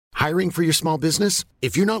Hiring for your small business?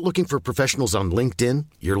 If you're not looking for professionals on LinkedIn,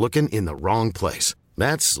 you're looking in the wrong place.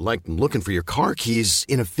 That's like looking for your car keys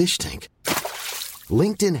in a fish tank.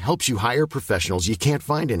 LinkedIn helps you hire professionals you can't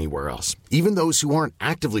find anywhere else, even those who aren't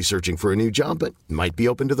actively searching for a new job but might be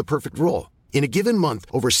open to the perfect role. In a given month,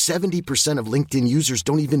 over 70% of LinkedIn users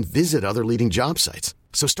don't even visit other leading job sites.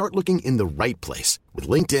 So start looking in the right place. With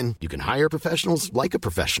LinkedIn, you can hire professionals like a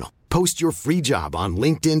professional. Post your free job on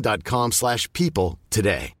linkedin.com/people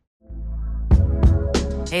today.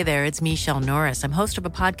 Hey there, it's Michelle Norris. I'm host of a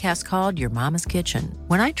podcast called Your Mama's Kitchen.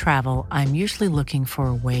 When I travel, I'm usually looking for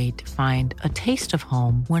a way to find a taste of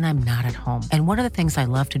home when I'm not at home. And one of the things I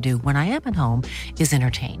love to do when I am at home is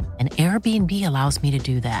entertain. And Airbnb allows me to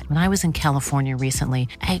do that. When I was in California recently,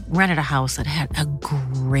 I rented a house that had a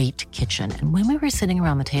great kitchen. And when we were sitting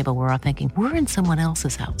around the table, we're all thinking, we're in someone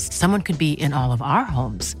else's house. Someone could be in all of our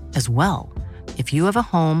homes as well. If you have a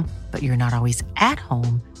home, but you're not always at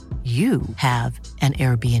home, you have an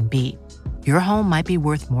Airbnb. Your home might be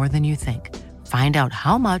worth more than you think. Find out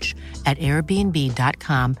how much at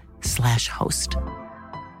airbnb.com/host.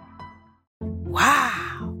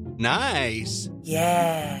 Wow. Nice.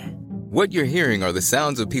 Yeah. What you're hearing are the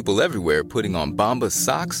sounds of people everywhere putting on Bombas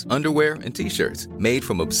socks, underwear, and T-shirts made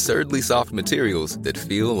from absurdly soft materials that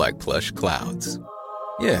feel like plush clouds.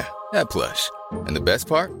 Yeah, that plush. And the best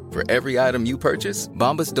part? For every item you purchase,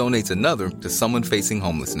 Bombas donates another to someone facing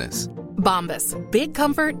homelessness. Bombas. Big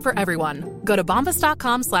comfort for everyone. Go to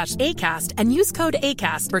bombas.com/ACAST and use code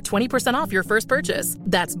ACAST for 20% off your first purchase.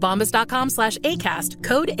 That's bombas.com/ACAST.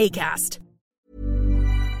 Code ACAST.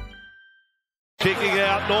 Kicking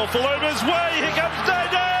out Norfolluma's way. Here comes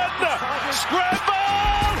Dayden.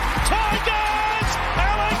 Scramble. Tigers.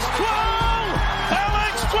 Alex Twal.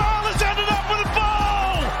 Alex Twal has ended up with a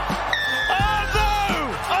ball. Oh no.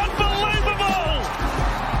 Unbelievable.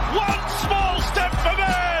 One small step for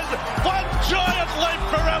man. One giant leap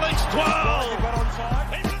for Alex Twal.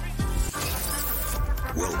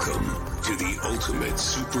 Welcome to the Ultimate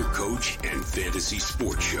Super Coach and Fantasy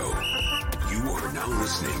Sports Show. You are now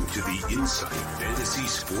listening to the Inside Fantasy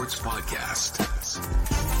Sports Podcast.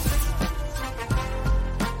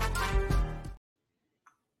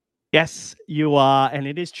 Yes, you are, and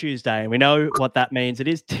it is Tuesday, and we know what that means. It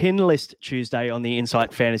is Tinlist Tuesday on the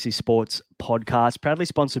Insight Fantasy Sports Podcast, proudly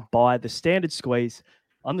sponsored by the Standard Squeeze.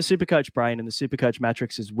 I'm the Supercoach Brain, and the Supercoach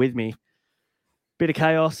Matrix is with me. Bit of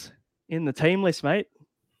chaos in the team list, mate.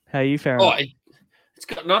 How are you faring? Oh, it's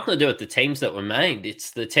got nothing to do with the teams that were named.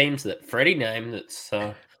 It's the teams that Freddie named that's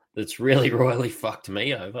really royally fucked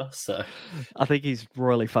me over. So I think he's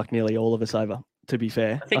royally fucked nearly all of us over, to be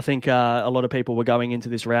fair. I think a lot of people were going into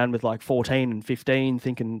this round with like 14 and 15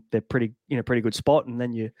 thinking they're pretty good spot, and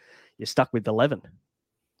then you're stuck with 11.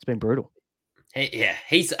 It's been brutal.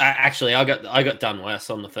 He's actually I got done worse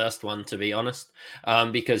on the first one, to be honest,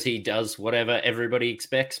 because he does whatever everybody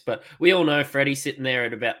expects. But we all know Freddie's sitting there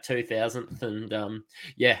at about 2000th, and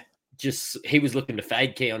he was looking to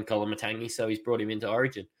fade key on Kolomatangi, so he's brought him into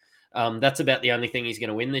Origin. That's about the only thing he's going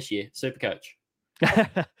to win this year, Supercoach.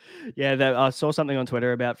 Yeah, I saw something on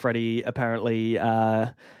Twitter about Freddie. Apparently,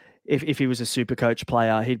 if he was a Supercoach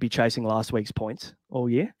player, he'd be chasing last week's points all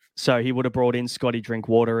year. So he would have brought in Scotty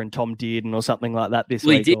Drinkwater and Tom Dearden or something like that this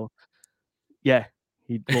week. Yeah,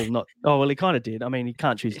 he kind of did. I mean, he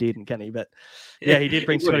can't choose Dearden, can he? But yeah, he did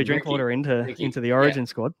bring Scotty Drinkwater into the Origin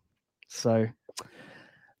squad. So,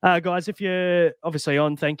 guys, if you're obviously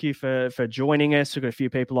on, thank you for joining us. We've got a few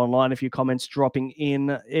people online, a few comments dropping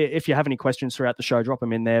in. If you have any questions throughout the show, drop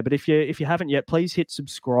them in there. But if you haven't yet, please hit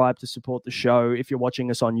subscribe to support the show. If you're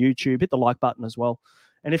watching us on YouTube, hit the like button as well.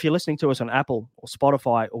 And if you're listening to us on Apple or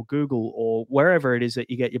Spotify or Google or wherever it is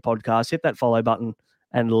that you get your podcast, hit that follow button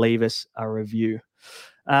and leave us a review.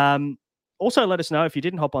 Also, let us know if you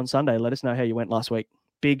didn't hop on Sunday. Let us know how you went last week.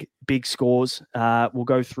 Big scores. We'll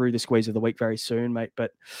go through the squeeze of the week very soon, mate.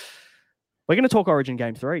 But we're going to talk Origin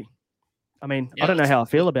Game 3. I mean, I don't know how I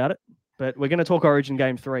feel about it, but we're going to talk Origin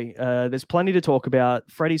Game 3. There's plenty to talk about.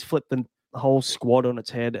 Freddie's flipped the whole squad on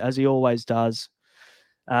its head, as he always does.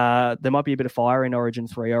 There might be a bit of fire in Origin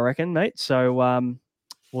 3, I reckon, mate. So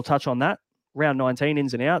we'll touch on that. Round 19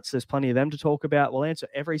 ins and outs. There's plenty of them to talk about. We'll answer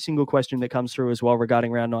every single question that comes through as well regarding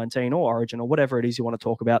round 19 or Origin or whatever it is you want to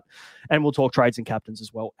talk about. And we'll talk trades and captains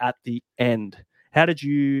as well at the end. How did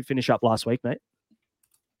you finish up last week, mate?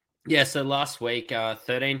 Yeah, so last week,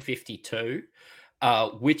 1352,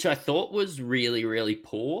 which I thought was really, really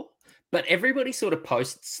poor. But everybody sort of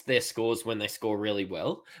posts their scores when they score really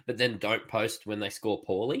well, but then don't post when they score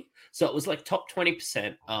poorly. So it was like top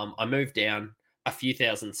 20%. I moved down a few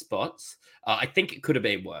thousand spots. I think it could have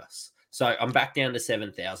been worse. So I'm back down to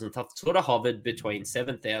 7,000th. I've sort of hovered between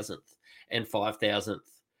 7,000th and 5,000th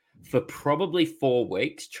for probably 4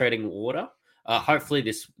 weeks, treading water. Hopefully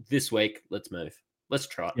this week, let's move. Let's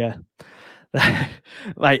try it. Yeah.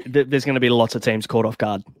 Mate, there's going to be lots of teams caught off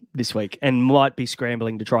guard this week and might be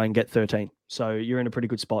scrambling to try and get 13. So you're in a pretty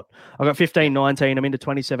good spot. I've got 15, 19. I'm into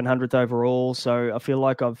 2,700th overall. So I feel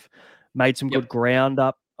like I've made some good ground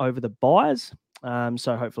up over the buys.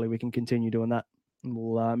 So hopefully we can continue doing that. And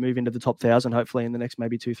we'll move into the top 1,000 hopefully in the next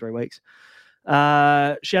maybe 2-3 weeks.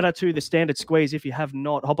 Shout out to the Standard Squeeze. If you have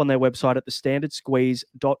not, hop on their website at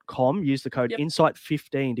thestandardsqueeze.com. Use the code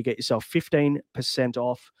INSIGHT15 to get yourself 15%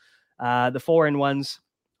 off. The 4N1s,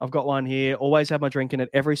 I've got one here. Always have my drink in it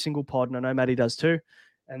every single pod, and I know Maddie does too.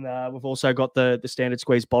 And we've also got the Standard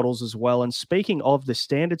Squeeze bottles as well. And speaking of the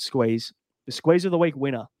Standard Squeeze, the Squeeze of the Week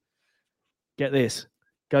winner, get this,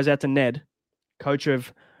 goes out to Ned, coach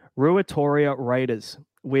of Ruatoria Raiders,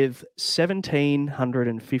 with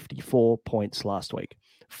 1,754 points last week.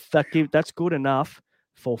 That's good enough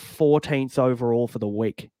for 14th overall for the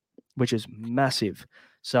week, which is massive.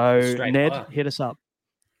 So Straight Ned, fire. hit us up.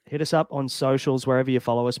 Hit us up on socials, wherever you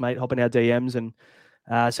follow us, mate. Hop in our DMs and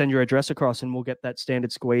send your address across, and we'll get that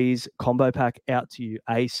Standard Squeeze combo pack out to you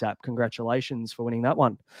ASAP. Congratulations for winning that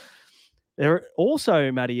one. There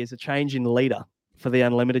also, Maddie, is a change in leader for the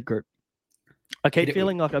Unlimited group. I keep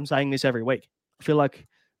feeling like I'm saying this every week. I feel like,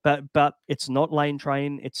 but it's not Lane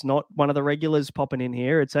Train. It's not one of the regulars popping in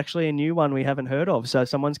here. It's actually a new one we haven't heard of. So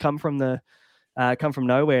someone's come from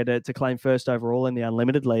nowhere to claim first overall in the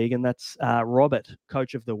Unlimited League, and that's Robert,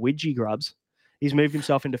 coach of the Widgie Grubs. He's moved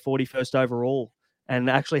himself into 41st overall and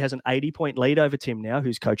actually has an 80-point lead over Tim now,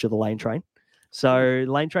 who's coach of the Lane Train. So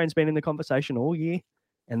Lane Train's been in the conversation all year.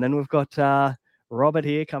 And then we've got Robert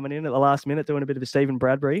here coming in at the last minute doing a bit of a Stephen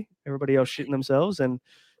Bradbury. Everybody else shitting themselves, and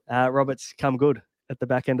Robert's come good at the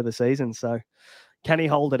back end of the season. So can he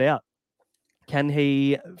hold it out? Can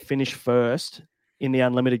he finish first in the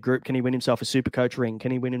Unlimited group? Can he win himself a Super Coach ring?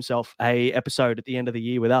 Can he win himself a episode at the end of the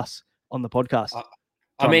year with us on the podcast?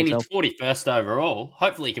 I mean, he's 41st overall.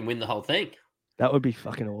 Hopefully he can win the whole thing. That would be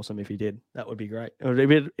fucking awesome if he did. That would be great.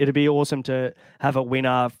 It'd be awesome to have a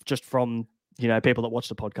winner just from, people that watch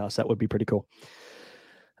the podcast. That would be pretty cool.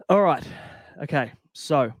 All right. Okay.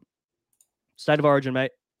 So State of Origin,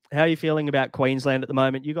 mate. How are you feeling about Queensland at the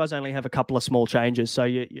moment? You guys only have a couple of small changes, so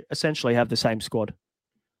you essentially have the same squad.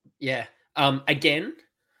 Yeah. Again,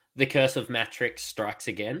 the curse of Matrix strikes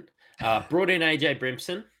again. Brought in AJ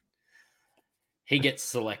Brimson. He gets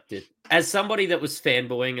selected. As somebody that was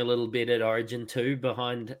fanboying a little bit at Origin 2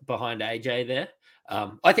 behind AJ there,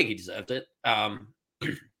 I think he deserved it.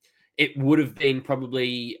 It would have been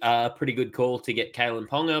probably a pretty good call to get Kalen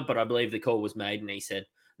Ponga, but I believe the call was made and he said,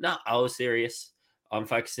 no, I was serious. I'm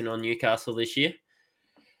focusing on Newcastle this year.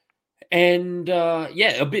 And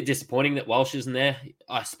a bit disappointing that Walsh isn't there.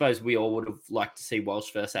 I suppose we all would have liked to see Walsh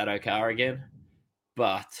versus Adokar again.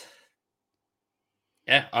 But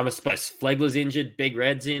yeah, I suppose Flegler's injured, Big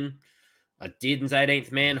Red's in. Dearden's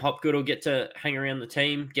 18th man. Hopgood will get to hang around the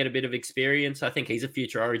team, get a bit of experience. I think he's a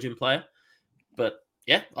future Origin player. But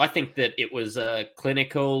yeah, I think that it was a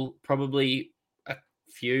clinical, probably a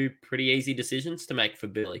few pretty easy decisions to make for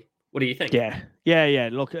Billy. What do you think? Yeah.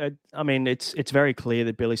 Look, I mean, it's very clear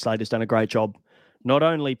that Billy Slater's done a great job, not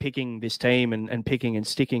only picking this team and picking and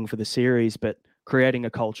sticking for the series, but creating a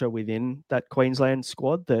culture within that Queensland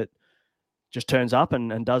squad that just turns up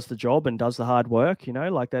and does the job and does the hard work,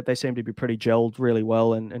 like that. They seem to be pretty gelled really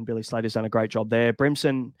well, and Billy Slater's done a great job there.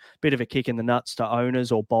 Brimson, bit of a kick in the nuts to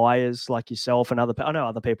owners or buyers like yourself and I know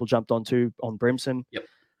other people jumped on Brimson. Yep.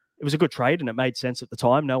 It was a good trade and it made sense at the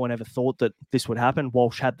time. No one ever thought that this would happen.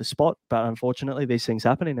 Walsh had the spot, but unfortunately these things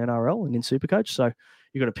happen in NRL and in Supercoach. So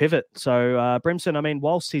you've got to pivot. So Brimson, I mean,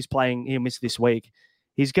 whilst he'll miss this week,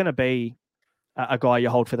 he's going to be a guy you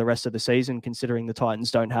hold for the rest of the season, considering the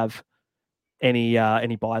Titans don't have any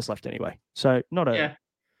buys left anyway. So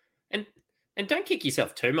And don't kick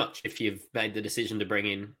yourself too much if you've made the decision to bring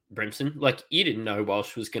in Brimson. Like, you didn't know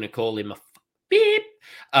Walsh was going to call him a beep.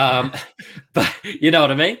 But you know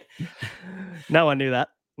what I mean? No one knew that.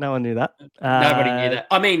 Nobody knew that.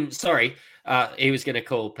 I mean, sorry. He was going to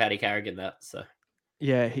call Paddy Carrigan that. So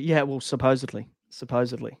yeah. Well, supposedly.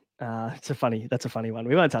 That's a funny one.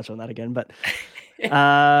 We won't touch on that again, but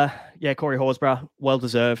Corey Horsburgh, well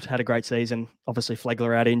deserved, had a great season. Obviously,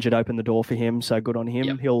 Flegler out injured, opened the door for him, so good on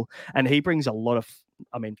him. Yep. He brings a lot of,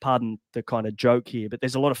 pardon the kind of joke here, but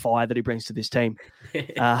there's a lot of fire that he brings to this team.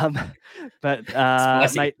 Mate,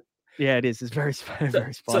 yeah, it is. It's very,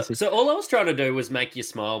 very spicy. So all I was trying to do was make you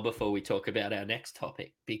smile before we talk about our next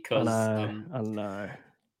topic, because I know.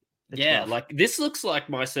 Yeah, rough. like this looks like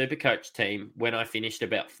my Supercoach team when I finished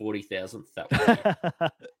about 40,000th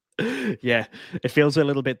that week. Yeah, it feels a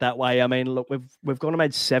little bit that way. I mean, look, we've gone and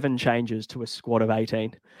made 7 changes to a squad of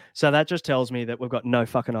 18. So that just tells me that we've got no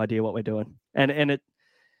fucking idea what we're doing. And it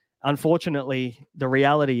unfortunately, the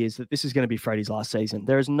reality is that this is going to be Freddie's last season.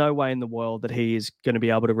 There is no way in the world that he is going to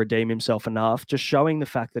be able to redeem himself enough, just showing the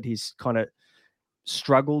fact that he's kind of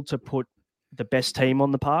struggled to put the best team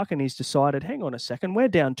on the park, and he's decided, hang on a second, we're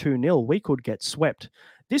down 2-0. We could get swept.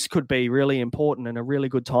 This could be really important and a really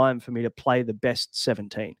good time for me to play the best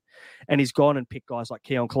 17. And he's gone and picked guys like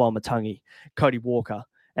Keon Kalamatangi, Cody Walker,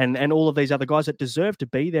 and all of these other guys that deserve to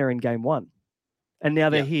be there in game 1. And now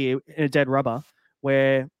they're here in a dead rubber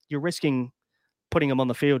where you're risking putting them on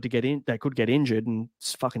the field to get in. They could get injured and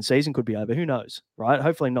fucking season could be over. Who knows, right?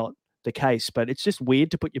 Hopefully not the case, but it's just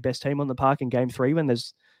weird to put your best team on the park in game 3 when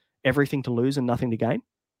there's everything to lose and nothing to gain.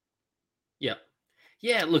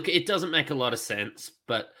 Yeah, look, it doesn't make a lot of sense,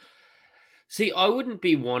 but see, I wouldn't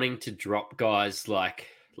be wanting to drop guys like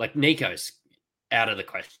Nico's out of the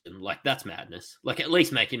question. Like, that's madness. Like, at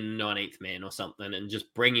least make him 19th man or something and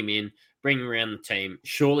just bring him in, bring him around the team.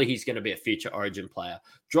 Surely he's going to be a future Origin player.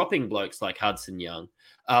 Dropping blokes like Hudson Young,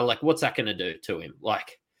 like, what's that going to do to him?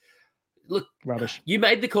 Like, look, rubbish. You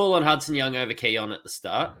made the call on Hudson Young over Keon at the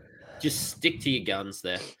start. Just stick to your guns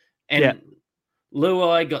there. And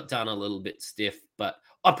Luai got done a little bit stiff, but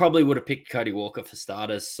I probably would have picked Cody Walker for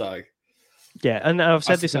starters. So, yeah, and I've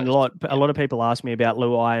said this a lot. A lot of people ask me about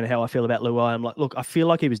Luai and how I feel about Luai. I'm like, look, I feel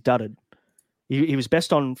like he was dudded. He was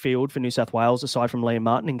best on field for New South Wales, aside from Liam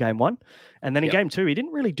Martin in game 1. And then in game 2, he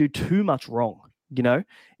didn't really do too much wrong. You know,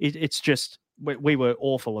 it's just we were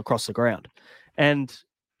awful across the ground. And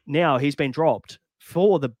now he's been dropped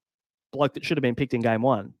for the bloke that should have been picked in game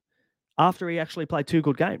 1 after he actually played 2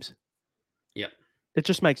 good games. Yep. It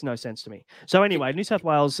just makes no sense to me. So anyway, New South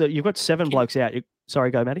Wales, you've got 7 blokes out.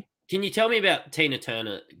 Sorry, go, Matty. Can you tell me about Tina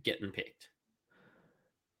Turner getting picked?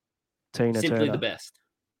 Simply the best.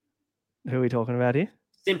 Who are we talking about here?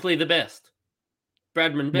 Simply the best.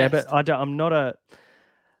 Bradman Yeah, Best. but I'm not a...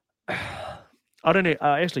 I don't know.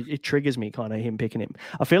 Actually, it triggers me, kind of, him picking him.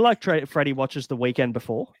 I feel like Freddie watches the weekend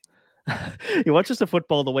before. He watches the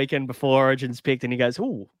football the weekend before Origin's picked and he goes,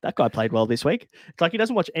 "Ooh, that guy played well this week." It's like he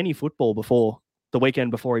doesn't watch any football before the weekend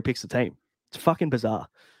before he picks the team. It's fucking bizarre.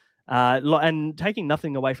 And taking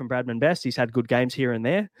nothing away from Bradman Best, he's had good games here and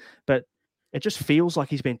there, but it just feels like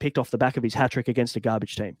he's been picked off the back of his hat-trick against a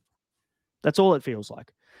garbage team. That's all it feels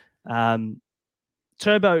like.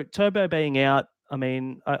 Turbo being out, I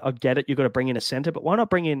mean, I get it. You've got to bring in a centre, but why not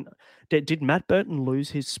bring in... Did Matt Burton lose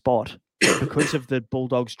his spot because of the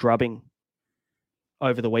Bulldogs drubbing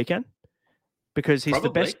over the weekend? Because he's the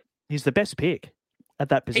best pick at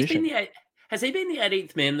that position. Has he been the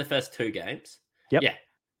 18th man the first 2 games? Yep.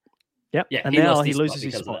 Yeah. And now he loses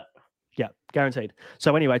his spot. Yeah, guaranteed.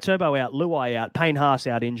 So anyway, Turbo out, Luai out, Payne Haas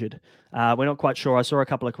out injured. We're not quite sure. I saw a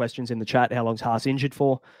couple of questions in the chat. How long's Haas injured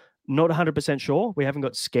for? Not 100% sure. We haven't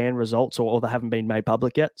got scan results or they haven't been made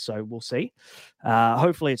public yet. So we'll see.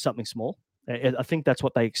 Hopefully it's something small. I think that's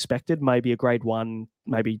what they expected. Maybe a grade 1,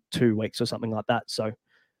 maybe 2 weeks or something like that. So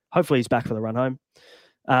hopefully he's back for the run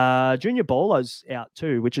home. Junior Bolo's out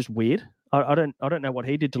too, which is weird. I don't know what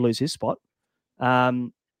he did to lose his spot.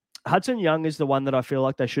 Hudson Young is the one that I feel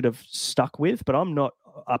like they should have stuck with, but I'm not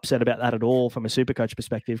upset about that at all from a Supercoach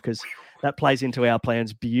perspective because that plays into our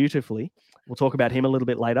plans beautifully. We'll talk about him a little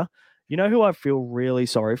bit later. You know who I feel really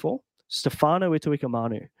sorry for? Stefano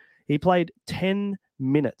Ituikamanu. He played 10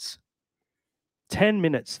 minutes. 10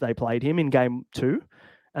 minutes they played him in game 2,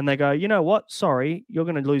 and they go, you know what? Sorry, you're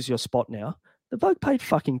going to lose your spot now. The bloke played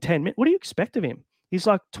fucking 10 minutes. What do you expect of him? He's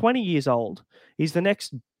like 20 years old. He's the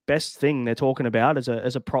next best thing they're talking about as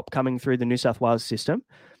a prop coming through the New South Wales system.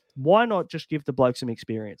 Why not just give the bloke some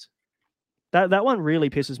experience? That one really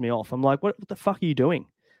pisses me off. I'm like, what the fuck are you doing?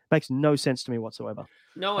 Makes no sense to me whatsoever.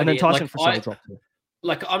 No and idea. Then Tyson Frisell dropped too.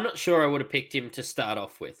 Like, I'm not sure I would have picked him to start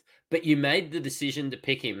off with, but you made the decision to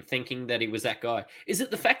pick him thinking that he was that guy. Is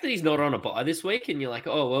it the fact that he's not on a bye this week and you're like,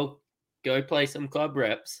 oh, well, go play some club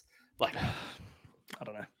reps? Like, I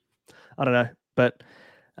don't know. But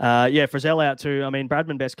Frisell out too. I mean,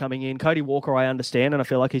 Bradman Best coming in. Cody Walker, I understand, and I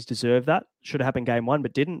feel like he's deserved that. Should have happened game 1,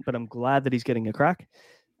 but didn't. But I'm glad that he's getting a crack.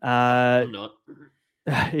 I'm not.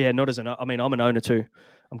 Yeah, not as an... I mean, I'm an owner too.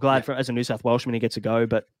 I'm glad as a New South Welshman he gets a go,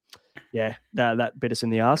 but yeah, that bit us in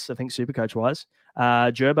the arse, I think, Supercoach-wise.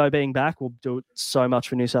 Gerbo being back will do so much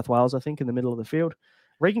for New South Wales, I think, in the middle of the field.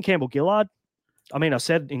 Regan Campbell-Gillard, I mean, I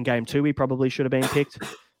said in game 2 he probably should have been picked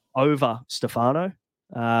over Stefano.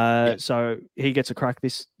 So he gets a crack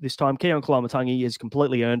this time. Keon Kalamatangi has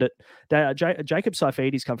completely earned it. Jacob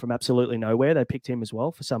Saifidi's come from absolutely nowhere. They picked him as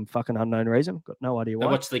well for some fucking unknown reason. Got no idea why.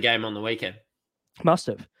 I watched the game on the weekend. Must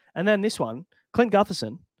have. And then this one, Clint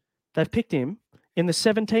Gutherson, they've picked him in the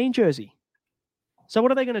 17 jersey. So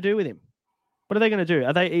what are they going to do with him? What are they going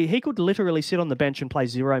to do? He could literally sit on the bench and play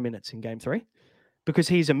 0 minutes in Game 3 because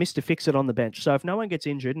he's a Mr. Fix-It on the bench. So if no one gets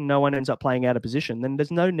injured and no one ends up playing out of position, then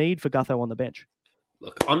there's no need for Gutho on the bench.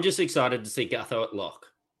 Look, I'm just excited to see Gutho at lock.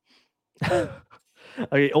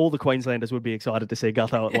 All the Queenslanders would be excited to see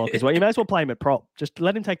Gutho at lock as well. You may as well play him at prop. Just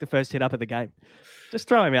let him take the first hit up of the game. Just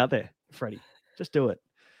throw him out there, Freddie. Just do it.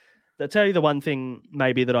 I'll tell you the one thing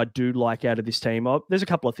maybe that I do like out of this team. There's a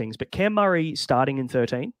couple of things, but Cam Murray starting in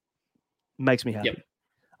 13 makes me happy. Yep.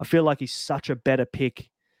 I feel like he's such a better pick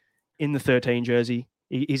in the 13 jersey.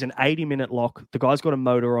 He's an 80-minute lock. The guy's got a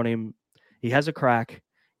motor on him. He has a crack.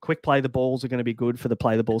 Quick play the balls are going to be good for the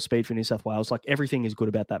play the ball speed for New South Wales. Like everything is good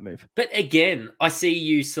about that move. But again, I see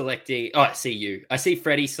you selecting. Oh, I see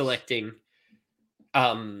Freddie selecting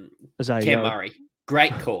Cam Murray.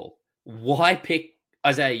 Great call. Why pick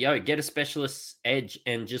Isaiah Yeo? Get a specialist edge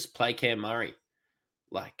and just play Cam Murray.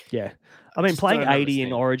 Yeah. I mean, playing 80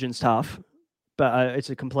 in Origin's tough, but it's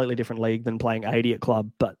a completely different league than playing 80 at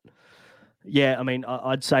club. But yeah, I mean,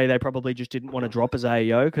 I'd say they probably just didn't want to drop Isaiah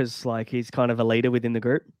Yeo because he's kind of a leader within the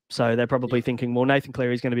group. So they're probably thinking, well, Nathan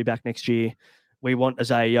Cleary's going to be back next year. We want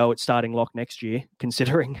Isaiah Yeo at starting lock next year,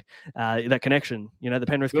 considering that connection, the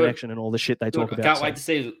Penrith connection and all the shit they talk about. I can't wait to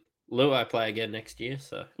see Luai play again next year.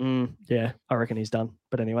 So yeah, I reckon he's done.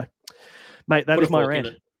 But anyway, mate, that is my rant.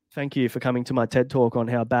 Thank you for coming to my TED Talk on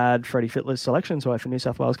how bad Freddie Fittler's selections were for New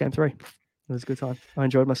South Wales Game 3. It was a good time. I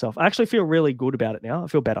enjoyed myself. I actually feel really good about it now. I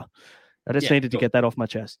feel better. I just needed to get that off my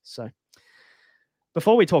chest. So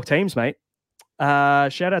before we talk teams, mate,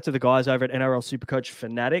 shout out to the guys over at NRL Supercoach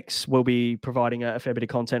Fanatics. We'll be providing a fair bit of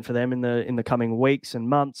content for them in the coming weeks and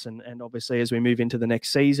months, and obviously as we move into the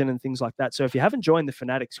next season and things like that. So if you haven't joined the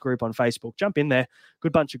Fanatics group on Facebook, jump in there.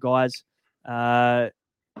 Good bunch of guys.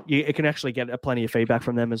 You can actually get plenty of feedback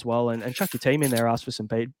from them as well, and chuck your team in there, ask for some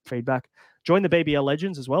feedback. Join the BBL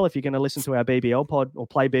Legends as well if you're going to listen to our BBL pod or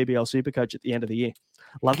play BBL Supercoach at the end of the year.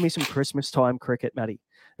 Love me some Christmas time cricket, Matty.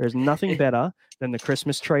 There's nothing better than the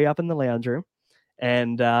Christmas tree up in the lounge room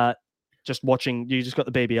and just watching. You just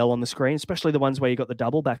got the BBL on the screen, especially the ones where you got the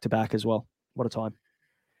double back-to-back as well. What a time.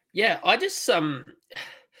 Yeah, I just love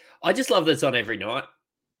that it's on every night.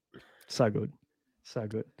 So good. So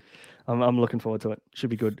good. I'm looking forward to it. Should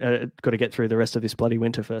be good. Got to get through the rest of this bloody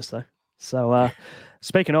winter first, though. So,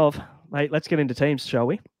 speaking of, mate, let's get into teams, shall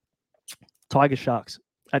we? Tigers Sharks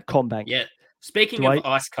at CommBank. Yeah. Speaking of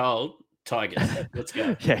ice cold, Tigers. Let's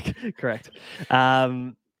go. Yeah, correct.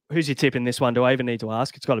 Who's your tip in this one? Do I even need to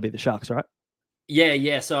ask? It's got to be the Sharks, right?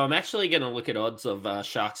 Yeah. So I'm actually going to look at odds of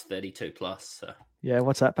Sharks 32 plus. So. Yeah,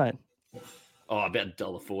 what's that paying? Oh, about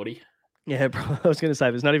 $1.40. Yeah, I was going to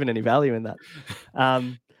say there's not even any value in that.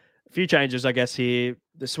 A few changes, I guess, here.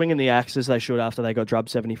 The swing in the axe as they should after they got drubbed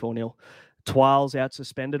 74-0. Twile's out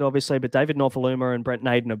suspended, obviously, but David Norfoluma and Brent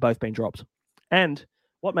Naden have both been dropped. And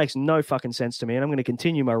what makes no fucking sense to me, and I'm going to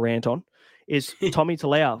continue my rant on, is Tommy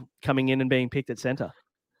Talau coming in and being picked at centre.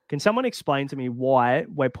 Can someone explain to me why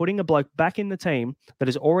we're putting a bloke back in the team that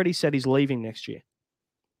has already said he's leaving next year?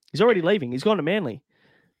 He's already leaving. He's gone to Manly.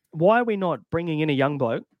 Why are we not bringing in a young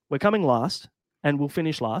bloke? We're coming last, and we'll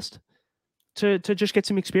finish last, to just get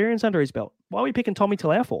some experience under his belt. Why are we picking Tommy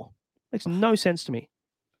Talau for? Makes no sense to me.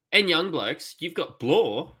 And young blokes, you've got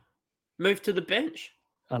Bloor moved to the bench.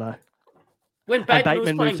 I know. When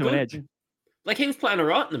Bateman moved to an edge. He was playing all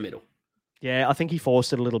right in the middle. Yeah, I think he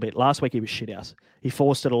forced it a little bit. Last week he was shit house. He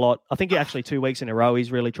forced it a lot. I think he actually 2 weeks in a row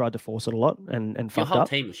he's really tried to force it a lot and fucked up. Your whole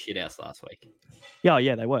team was shit house last week.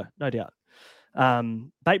 Yeah, they were, no doubt.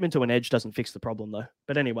 Bateman to an edge doesn't fix the problem though.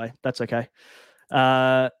 But anyway, that's okay.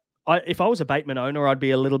 If I was a Bateman owner, I'd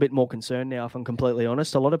be a little bit more concerned now, if I'm completely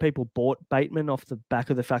honest. A lot of people bought Bateman off the back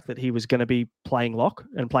of the fact that he was going to be playing lock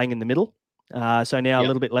and playing in the middle. So now a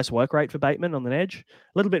little bit less work rate for Bateman on the edge,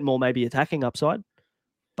 a little bit more maybe attacking upside,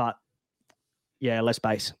 but yeah, less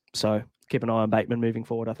base. So keep an eye on Bateman moving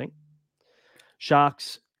forward, I think.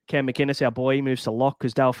 Sharks, Cam McInnes, our boy, moves to lock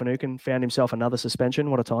because Dale Finucane found himself another suspension.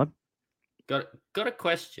 What a time. Got a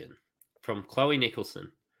question from Chloe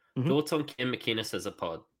Nicholson. Mm-hmm. Thoughts on Cam McInnes as a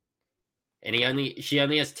pod? And she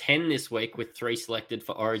only has 10 this week with 3 selected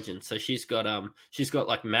for Origin. So she's got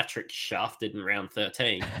like Matrix shafted in round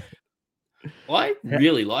 13. I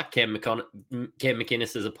really like Cam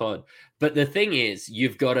McInnes as a pod. But the thing is,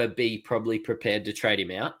 you've got to be probably prepared to trade him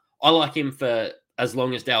out. I like him for as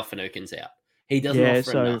long as Dale Finucane's out. He doesn't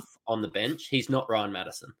offer enough on the bench. He's not Ryan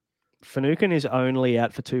Madison. Finucane is only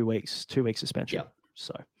out for 2 weeks, 2 weeks suspension. Yep.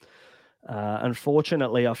 So,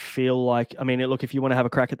 unfortunately, I feel like, look, if you want to have a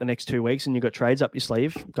crack at the next 2 weeks and you've got trades up your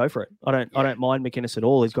sleeve, go for it. I don't mind McInnes at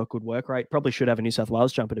all. He's got good work rate. Probably should have a New South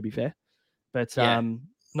Wales jumper, to be fair. But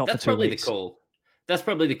not That's for 2 probably weeks. the call. That's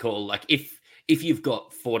probably the call. Like if you've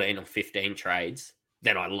got 14 or 15 trades,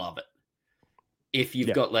 then I love it. If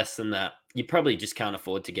you've got less than that, you probably just can't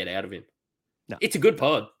afford to get out of him. No. It's a good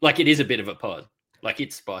pod. Like it is a bit of a pod. Like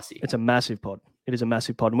it's spicy. It's a massive pod. It is a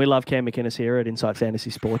massive pod. And we love Cam McInnes here at Insight Fantasy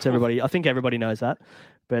Sports. I think everybody knows that.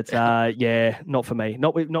 But not for me.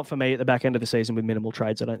 Not for me at the back end of the season with minimal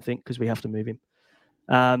trades, I don't think, because we have to move him.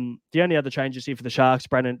 The only other changes here for the Sharks,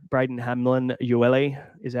 Braden Hamlin, Ueli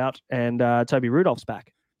is out, and Toby Rudolph's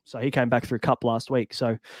back. So he came back through Cup last week.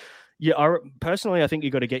 So personally, I think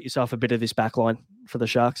you've got to get yourself a bit of this back line for the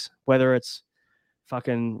Sharks, whether it's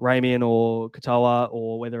fucking Ramian or Katoa,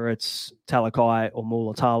 or whether it's Talakai or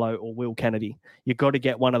Mulatalo or Will Kennedy. You've got to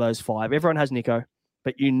get one of those 5. Everyone has Nico,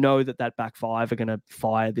 but you know that back 5 are going to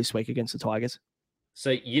fire this week against the Tigers.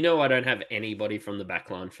 So I don't have anybody from the back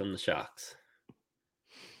line from the Sharks.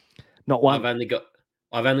 Not one.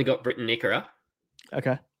 I've only got Britton Nickera.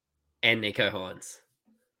 Okay. And Nico Hines.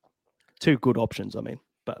 2 good options,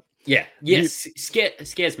 but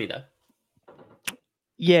scares me though.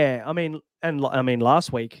 Yeah,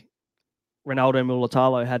 last week, Ronaldo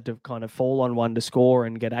Mulatalo had to kind of fall on one to score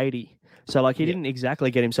and get 80. So, he didn't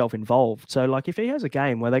exactly get himself involved. So, if he has a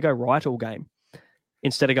game where they go right all game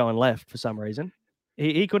instead of going left for some reason,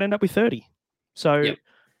 he could end up with 30. So,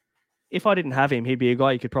 if I didn't have him, he'd be a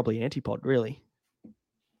guy you could probably anti-pod, really.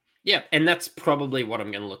 Yeah, and that's probably what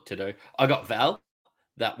I'm going to look to do. I got Val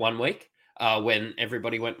that 1 week when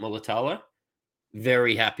everybody went Mulatalo.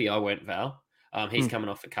 Very happy I went Val. He's coming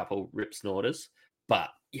off a couple rip snorters. But,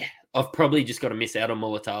 I've probably just got to miss out on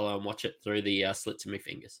Mulatalo and watch it through the slits of my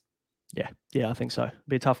fingers. Yeah, I think so. It'd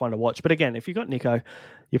be a tough one to watch. But again, if you've got Nico,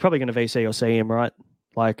 you're probably going to VC or see him, right?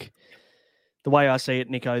 The way I see it,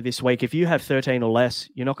 Nico, this week, if you have 13 or less,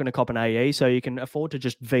 you're not going to cop an AE, so you can afford to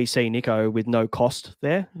just VC Nico with no cost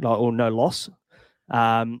there, or no loss.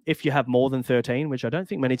 If you have more than 13, which I don't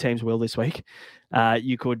think many teams will this week,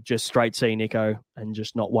 you could just straight see Nico and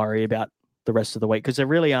just not worry about the rest of the week, because there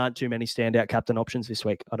really aren't too many standout captain options this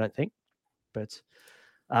week, I don't think. But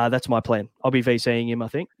that's my plan. I'll be VCing him, I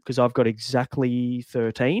think, because I've got exactly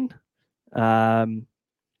 13. Actually,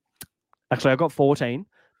 I've got 14,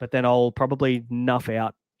 but then I'll probably nuff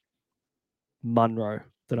out Munro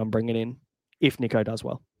that I'm bringing in if Nico does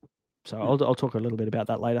well. So I'll talk a little bit about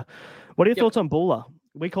that later. What are your thoughts on Buller?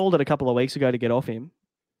 We called it a couple of weeks ago to get off him.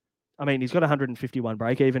 He's got 151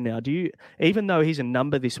 break even now. Even though he's a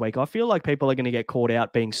number this week, I feel like people are going to get caught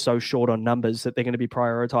out being so short on numbers that they're going to be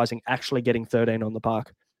prioritizing actually getting 13 on the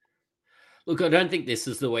park. Look, I don't think this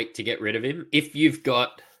is the week to get rid of him. If you've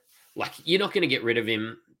got, you're not going to get rid of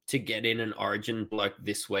him to get in an Origin bloke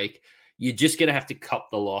this week. You're just going to have to cop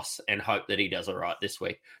the loss and hope that he does all right this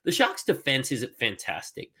week. The Sharks' defense isn't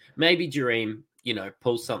fantastic. Maybe Jareem,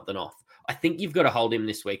 pulls something off. I think you've got to hold him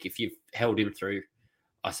this week if you've held him through,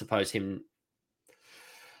 I suppose,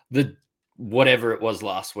 the whatever it was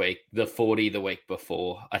last week, the 40 the week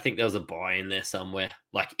before. I think there was a buy in there somewhere.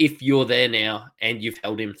 If you're there now and you've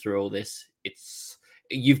held him through all this,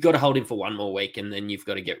 you've got to hold him for one more week and then you've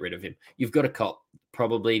got to get rid of him. You've got to cop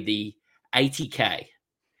probably the 80K.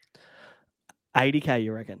 80K,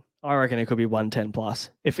 you reckon? I reckon it could be 110 plus.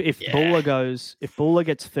 If Buller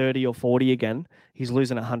gets 30 or 40 again, he's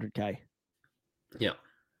losing 100K. Yeah.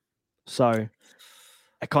 So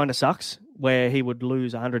it kind of sucks where he would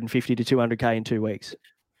lose 150 to 200K in 2 weeks.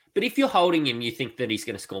 But if you're holding him, you think that he's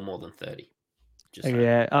going to score more than 30.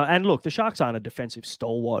 And look, the Sharks aren't a defensive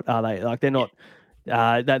stalwart, are they? They're not.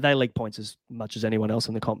 They league points as much as anyone else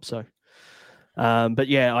in the comp. So, but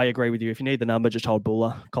yeah, I agree with you. If you need the number, just hold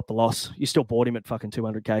Buller, cop the loss. You still bought him at fucking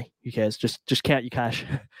 200K. Who cares? Just count your cash.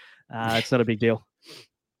 It's not a big deal.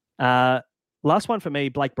 Last one for me,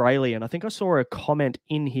 Blake Brayley, and I think I saw a comment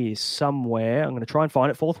in here somewhere. I'm going to try and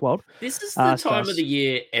find it. Fourth World. This is the time of the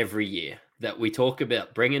year every year that we talk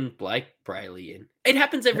about bringing Blake Brayley in. It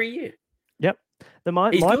happens every year. Yep.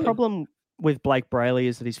 My problem with Blake Brayley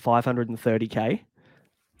is that he's 530K.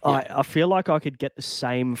 Yeah. I feel like I could get the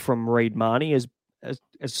same from Reid Marnie, as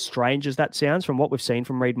strange as that sounds. From what we've seen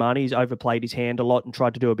from Reid Marnie, he's overplayed his hand a lot and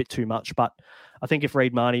tried to do a bit too much. But I think if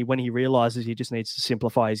Reid Marnie, when he realizes he just needs to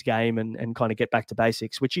simplify his game and kind of get back to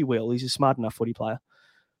basics, which he will, he's a smart enough footy player,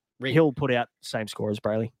 he'll put out the same score as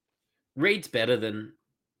Brayley. Reid's better than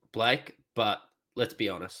Blake, but let's be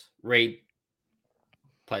honest, Reid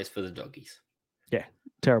plays for the Doggies. Yeah,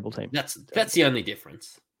 terrible team. That's the only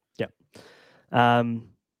difference. Yeah.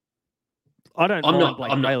 I don't mind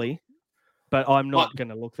Blake Rayleigh, but I'm not going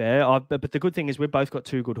to look there. But the good thing is we've both got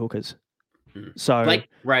two good hookers. So Blake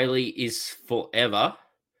Rayleigh is forever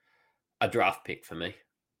a draft pick for me.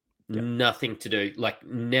 Yep. Nothing to do,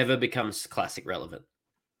 never becomes classic relevant.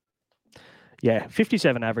 Yeah,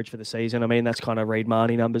 57 average for the season. I mean, that's kind of Reid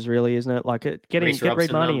Marnie numbers, really, isn't it? Get Reid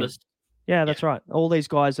Marnie in. Yeah, that's right. All these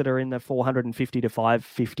guys that are in the 450 to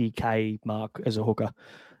 550K mark as a hooker.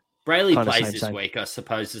 Rayleigh plays this week, I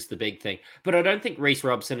suppose, is the big thing. But I don't think Reece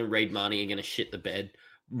Robson and Reid Marnie are going to shit the bed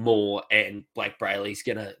more, and Blake Brayley's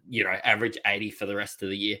going to, average 80 for the rest of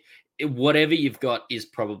the year. Whatever you've got is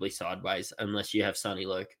probably sideways, unless you have Sonny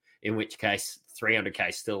Luke, in which case 300K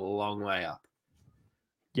is still a long way up.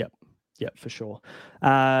 Yep, for sure.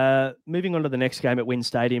 Moving on to the next game at Wynn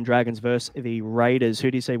Stadium, Dragons versus the Raiders.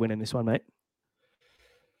 Who do you see winning this one, mate?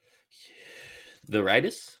 The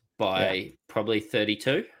Raiders by probably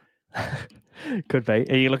 32. Could be.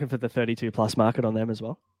 Are you looking for the 32 plus market on them as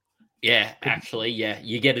well? Yeah, actually, yeah.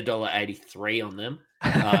 You get $1.83 on them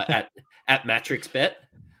at Matrix Bet.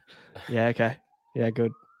 Yeah, okay. Yeah,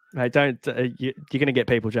 good. Hey, don't you're going to get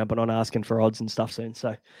people jumping on asking for odds and stuff soon,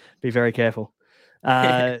 so be very careful.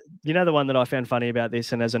 The one that I found funny about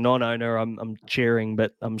this, and as a non-owner, I'm cheering,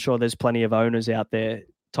 but I'm sure there's plenty of owners out there.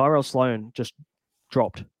 Tyrell Sloan just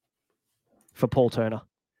dropped for Paul Turner.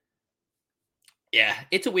 Yeah,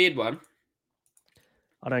 it's a weird one.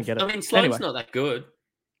 I don't get it. I mean, Sloan's not that good.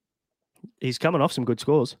 He's coming off some good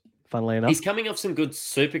scores, funnily enough. He's coming off some good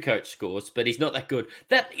Supercoach scores, but he's not that good.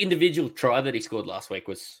 That individual try that he scored last week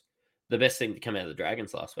was the best thing to come out of the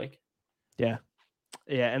Dragons last week. Yeah.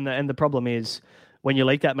 Yeah, and the problem is when you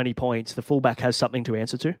leak that many points, the fullback has something to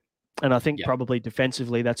answer to. And I think probably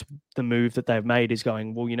defensively, that's the move that they've made is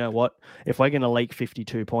going, well, you know what? If we're going to leak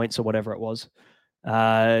 52 points or whatever it was,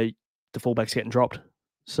 the fullback's getting dropped.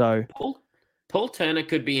 So Paul Turner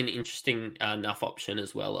could be an interesting enough option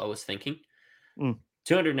as well, I was thinking.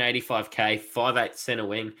 285K, 5'8" center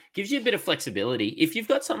wing, gives you a bit of flexibility. If you've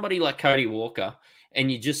got somebody like Cody Walker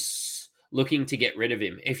and you're just looking to get rid of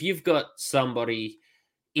him, if you've got somebody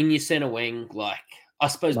in your center wing, like I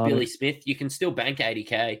suppose Billy Smith, you can still bank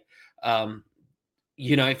 80K.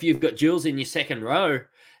 If you've got Jules in your second row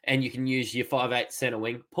and you can use your 5'8" center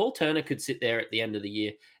wing, Paul Turner could sit there at the end of the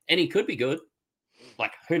year and he could be good.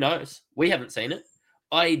 Like, who knows? We haven't seen it.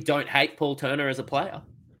 I don't hate Paul Turner as a player.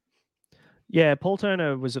 Yeah, Paul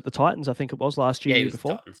Turner was at the Titans, I think it was last year, year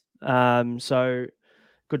before. So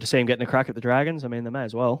good to see him getting a crack at the Dragons. I mean, they may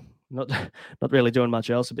as well. Not really doing much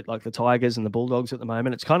else, a bit like the Tigers and the Bulldogs at the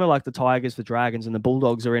moment. It's kind of like the Tigers, the Dragons, and the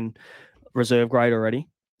Bulldogs are in reserve grade already.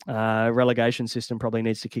 Relegation system probably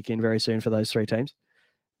needs to kick in very soon for those three teams.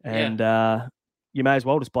 And you may as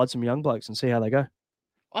well just blood some young blokes and see how they go.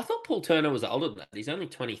 I thought Paul Turner was older than that. He's only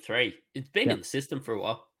 23. It's been in the system for a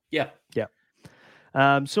while. Yeah.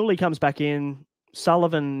 Sully comes back in.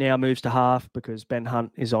 Sullivan now moves to half because Ben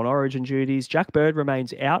Hunt is on Origin duties. Jack Bird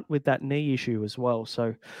remains out with that knee issue as well.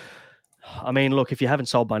 So, I mean, look, if you haven't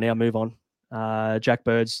sold by now, move on. Jack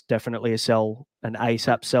Bird's definitely a sell, an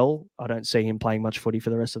ASAP sell. I don't see him playing much footy for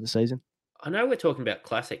the rest of the season. I know we're talking about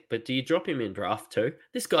Classic, but do you drop him in draft too?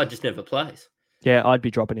 This guy just never plays. Yeah, I'd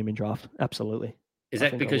be dropping him in draft. Absolutely. Is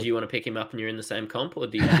that because you want to pick him up and you're in the same comp, or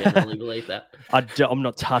do you generally believe that? I'm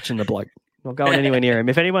not touching the bloke. Not going anywhere near him.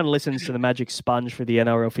 If anyone listens to the Magic Sponge for the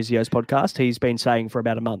NRL Physios podcast, he's been saying for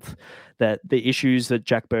about a month that the issues that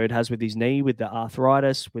Jack Bird has with his knee, with the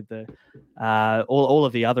arthritis, with the all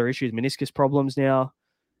of the other issues, meniscus problems now,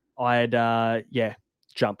 I'd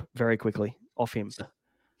jump very quickly off him.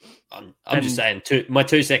 I'm just saying, my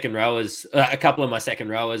two second rowers, a couple of my second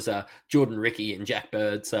rowers are Jordan Ricky and Jack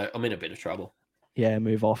Bird, so I'm in a bit of trouble. Yeah,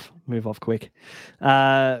 move off quick.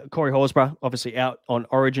 Corey Horsburgh, obviously out on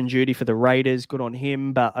Origin duty for the Raiders. Good on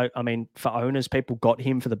him. But, I mean, for owners, people got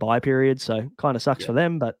him for the bye period, so kind of sucks for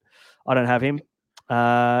them, but I don't have him.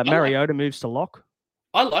 Mariota moves to lock.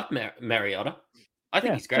 I like Mariota. I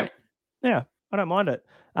think he's great. Yeah, I don't mind it.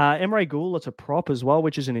 Emre Gould's a prop as well,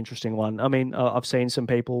 which is an interesting one. I mean, I've seen some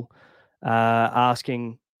people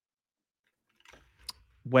asking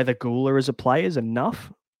whether Goula as a player is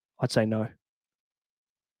enough. I'd say no.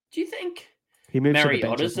 Do you think he moves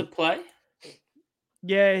Mariota's a play?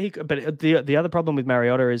 Yeah, but the other problem with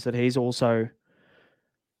Mariota is that he's also,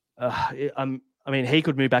 I mean, he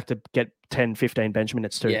could move back to get 10, 15 bench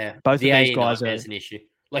minutes too. Yeah, both the of these guys are an issue.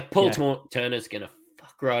 Like Paul Turner's going to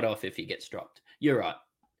fuck right off if he gets dropped. You're right.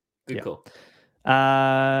 Good call.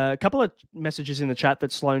 A couple of messages in the chat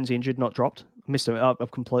that Sloan's injured, not dropped.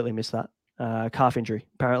 I've completely missed that. Calf injury,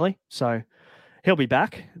 apparently. So he'll be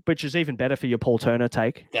back, which is even better for your Paul Turner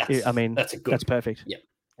take. That's perfect. Yeah.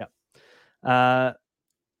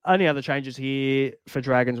 Only other changes here for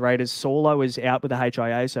Dragons Raiders. Solo is out with the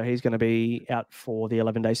HIA, so he's going to be out for the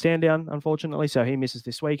 11-day stand down, unfortunately. So he misses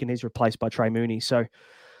this week, and he's replaced by Trey Mooney. So,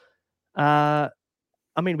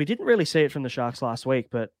 we didn't really see it from the Sharks last week,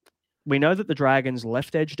 but we know that the Dragons'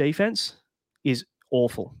 left edge defense is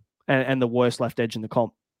awful and the worst left edge in the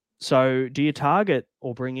comp. So do you target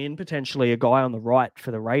or bring in potentially a guy on the right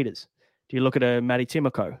for the Raiders? Do you look at a Matty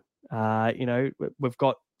Timoko? We've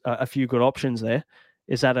got a few good options there.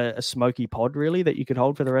 Is that a smoky pod, really, that you could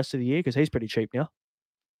hold for the rest of the year? Because he's pretty cheap now.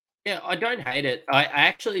 Yeah, I don't hate it. I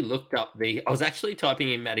actually looked up I was actually typing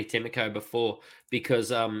in Matty Timoko before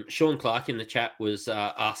because Sean Clark in the chat was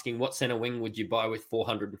asking what centre wing would you buy with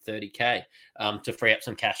 430K to free up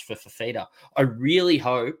some cash for Fafita. I really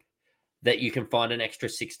hope that you can find an extra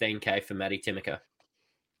 16K for Matty Timoko.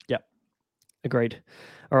 Yep, agreed.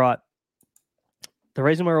 All right. The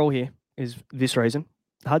reason we're all here is this reason.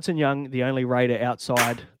 Hudson Young, the only Raider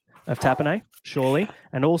outside of Tapine, surely.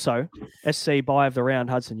 And also, SC buy of the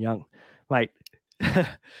round, Hudson Young. Mate,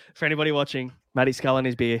 for anybody watching, Matty Scull and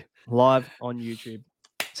his beer, live on YouTube.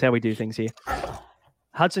 That's how we do things here.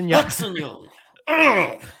 Hudson Young. Hudson Young.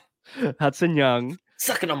 Hudson Young.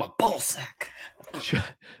 Sucking on my ball sack.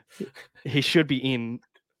 He should be in.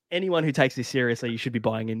 Anyone who takes this seriously, you should be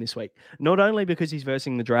buying in this week. Not only because he's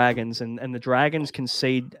versing the Dragons, and the Dragons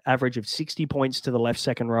concede average of 60 points to the left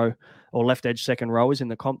second row or left edge second rowers in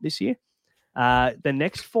the comp this year. The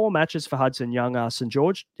next 4 matches for Hudson Young are St.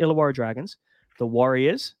 George Illawarra Dragons, the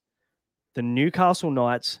Warriors, the Newcastle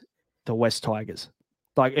Knights, the West Tigers.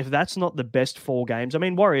 Like, if that's not the best 4 games,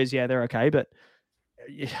 Warriors, yeah, they're okay, but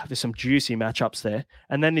there's some juicy matchups there.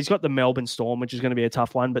 And then he's got the Melbourne Storm, which is going to be a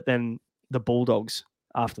tough one, but then the Bulldogs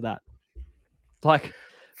after that. Like,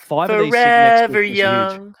 5 of these forever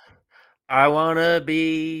young. I want to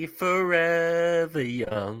be forever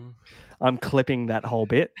young. I'm clipping that whole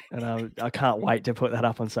bit, and I can't wait to put that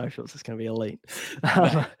up on socials. It's going to be elite.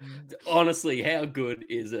 Honestly, how good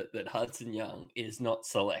is it that Hudson Young is not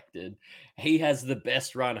selected? He has the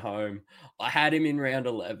best run home. I had him in round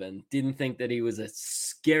 11. Didn't think that he was a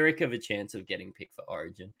skerrick of a chance of getting picked for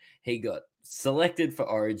Origin. He got selected for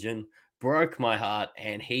Origin, broke my heart,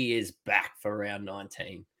 and he is back for round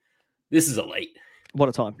 19. This is elite. What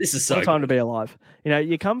a time. This is so what a time good. to be alive.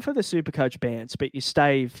 You come for the Supercoach bands, but you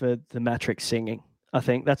stay for the Matrix singing. I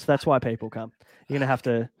think that's why people come. You're going to have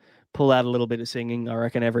to pull out a little bit of singing, I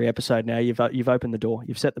reckon, every episode now. You've opened the door.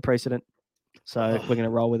 You've set the precedent. So we're going to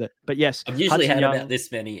roll with it. But yes, I've usually had about this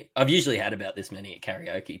many at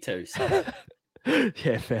karaoke too. So.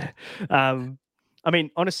 Yeah, fair. On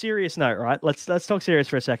a serious note, right? Let's talk serious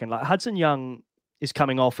for a second. Like, Hudson Young is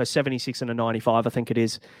coming off a 76 and a 95, I think it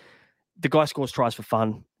is. The guy scores tries for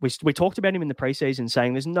fun. We talked about him in the preseason,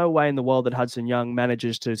 saying there's no way in the world that Hudson Young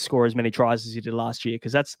manages to score as many tries as he did last year,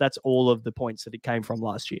 because that's all of the points that it came from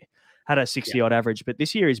last year. Had a 60-odd average, but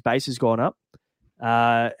this year his base has gone up,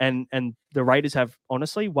 and the Raiders have,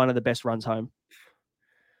 honestly, one of the best runs home.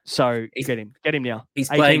 So get him now. He's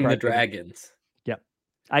playing the Dragons. Yep,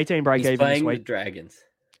 18 break even this week. The Dragons.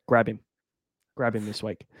 Grab him this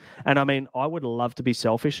week. And I would love to be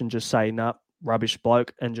selfish and just say, nah, rubbish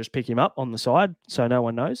bloke, and just pick him up on the side so no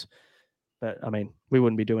one knows. But we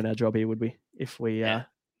wouldn't be doing our job here, would we? If we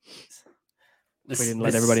didn't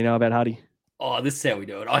let everybody know about Hardy. Oh, this is how we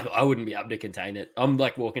do it. I wouldn't be able to contain it. I'm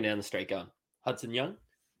like walking down the street going, Hudson Young?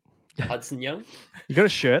 Hudson Young? You got a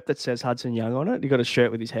shirt that says Hudson Young on it? You got a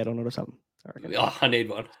shirt with his head on it or something? I need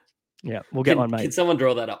one. Yeah, we'll get one, mate. Can someone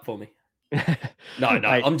draw that up for me? No,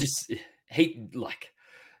 Mate. I'm just...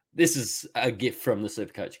 this is a gift from the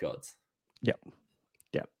Supercoach gods. Yep.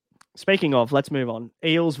 Speaking of, let's move on.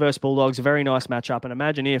 Eels versus Bulldogs, a very nice matchup. And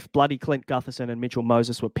imagine if bloody Clint Gutherson and Mitchell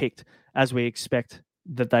Moses were picked, as we expect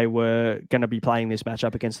that they were going to be playing this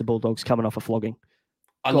matchup against the Bulldogs coming off a flogging.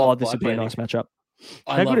 This would be a nice matchup.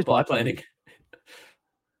 I love biplaning.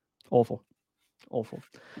 Awful.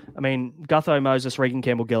 Gutho, Moses, Regan,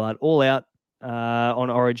 Campbell, Gillard, all out on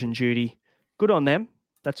Origin duty. Good on them.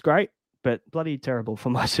 That's great. But bloody terrible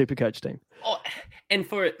for my Supercoach team. Oh, and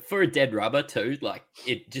for a dead rubber too, like,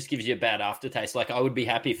 it just gives you a bad aftertaste. Like, I would be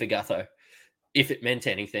happy for Gutho if it meant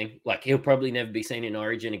anything. Like, he'll probably never be seen in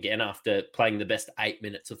Origin again after playing the best 8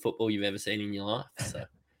 minutes of football you've ever seen in your life. So,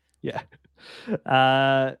 yeah.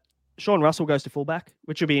 Sean Russell goes to fullback,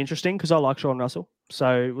 which will be interesting because I like Sean Russell.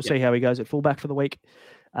 So we'll see how he goes at fullback for the week.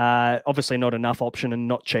 Obviously not enough option and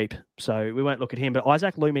not cheap, so we won't look at him. But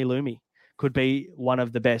Isaac Lumi could be one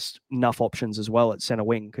of the best enough options as well at centre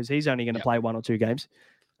wing, because he's only going to play 1 or 2 games,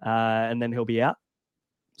 and then he'll be out.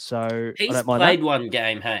 So he's I don't mind played that. one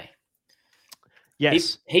game. Hey,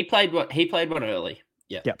 yes, he played one early.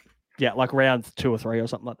 Yeah, yep. Yeah, like round 2 or 3 or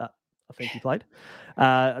something like that. I think he played.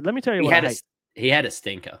 Let me tell you what I hate. He had a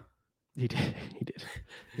stinker. He did.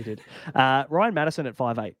 Ryan Madison at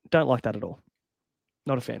 5'8". Don't like that at all.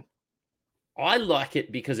 Not a fan. I like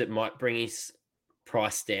it because it might bring his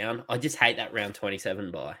price down. I just hate that round 27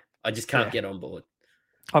 buy. I just can't get on board.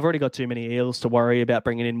 I've already got too many eels to worry about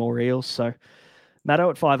bringing in more eels. So Matto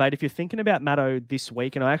at 5'8". If you're thinking about Matto this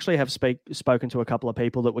week, and I actually have spoken to a couple of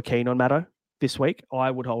people that were keen on Matto this week,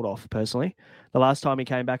 I would hold off personally. The last time he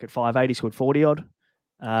came back at 5'8", he scored 40 odd.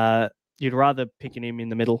 You'd rather picking him in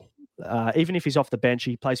the middle. Even if he's off the bench,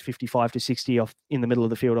 he plays 55 to 60 off in the middle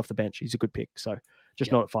of the field off the bench. He's a good pick. So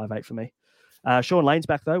just not at 5'8" for me. Sean Lane's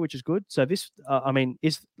back though, which is good. So this, let me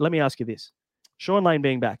ask you this. Sean Lane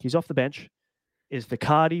being back, he's off the bench. Is the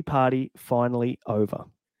Cardi party finally over?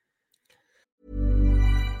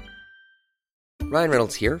 Ryan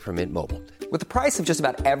Reynolds here from Mint Mobile. With the price of just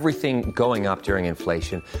about everything going up during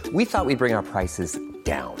inflation, we thought we'd bring our prices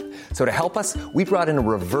down. So to help us, we brought in a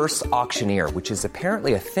reverse auctioneer, which is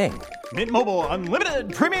apparently a thing. Mint Mobile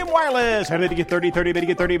Unlimited Premium Wireless. How to get 30, 30, bit to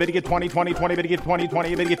get 30, bit to get 20, 20, 20, bit to get 20,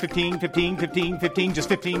 20, bit to get 15, 15, 15, 15, just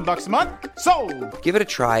 $15 a month? Sold! Give it a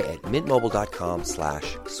try at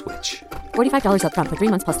mintmobile.com/switch. $45 up front for 3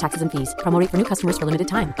 months plus taxes and fees. Promo rate for new customers for limited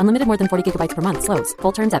time. Unlimited more than 40 gigabytes per month. Slows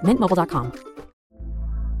full terms at mintmobile.com.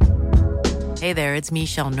 Hey there, it's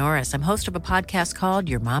Michelle Norris. I'm host of a podcast called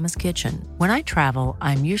Your Mama's Kitchen. When I travel,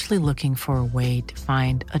 I'm usually looking for a way to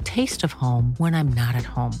find a taste of home when I'm not at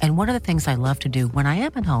home. And one of the things I love to do when I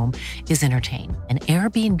am at home is entertain. And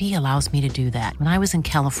Airbnb allows me to do that. When I was in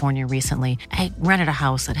California recently, I rented a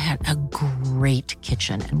house that had a great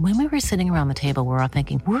kitchen. And when we were sitting around the table, we're all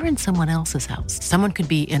thinking, we're in someone else's house. Someone could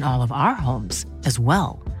be in all of our homes as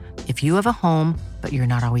well. If you have a home, but you're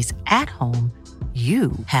not always at home,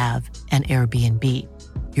 you have an Airbnb.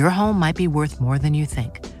 Your home might be worth more than you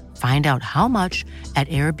think. Find out how much at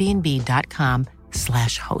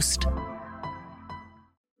airbnb.com/host.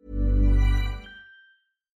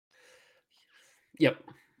 Yep.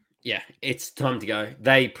 Yeah, it's time to go.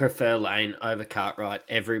 They prefer Lane over Cartwright.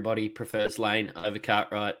 Everybody prefers Lane over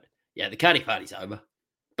Cartwright. Yeah, the Cardi party's over.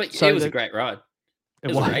 But so it was a great ride.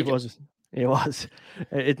 It was.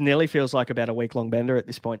 It nearly feels like about a week-long bender at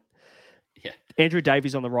this point. Yeah. Andrew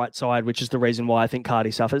Davies on the right side, which is the reason why I think Cardi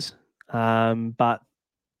suffers. But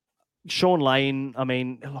Sean Lane,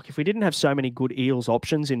 look, if we didn't have so many good Eels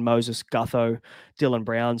options in Moses, Gutho, Dylan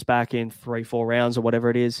Brown's back in 3-4 rounds or whatever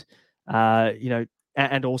it is,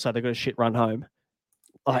 and also they've got a shit run home.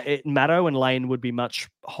 Matto and Lane would be much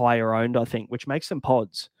higher owned, I think, which makes them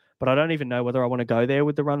pods. But I don't even know whether I want to go there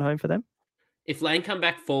with the run home for them. If Lane come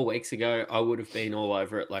back 4 weeks ago, I would have been all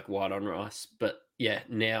over it like white on rice. But yeah,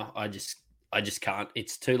 now I just can't.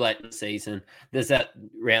 It's too late in the season. There's that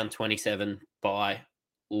round 27 bye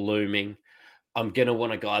looming. I'm going to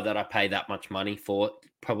want a guy that I pay that much money for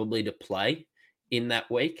probably to play in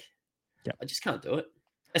that week. Yep. I just can't do it,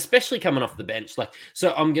 especially coming off the bench.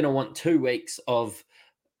 So I'm going to want 2 weeks of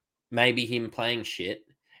maybe him playing shit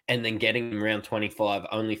and then getting him round 25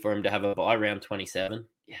 only for him to have a bye round 27.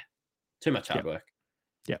 Yeah, too much hard work.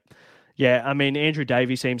 Yeah, Andrew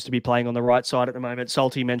Davies seems to be playing on the right side at the moment.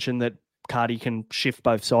 Salty mentioned that Cardi can shift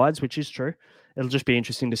both sides, which is true. It'll just be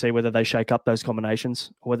interesting to see whether they shake up those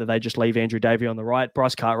combinations or whether they just leave Andrew Davey on the right.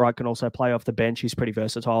 Bryce Cartwright can also play off the bench. He's pretty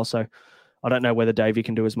versatile, so I don't know whether Davey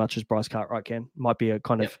can do as much as Bryce Cartwright can. Might be a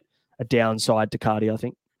kind of a downside to Cardi, I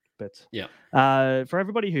think. But for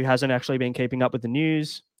everybody who hasn't actually been keeping up with the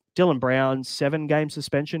news, Dylan Brown, 7-game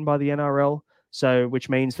suspension by the NRL. So, which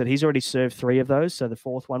means that he's already served 3 of those. So the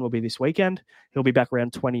 4th one will be this weekend. He'll be back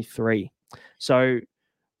around 23. So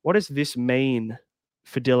what does this mean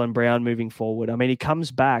for Dylan Brown moving forward? He comes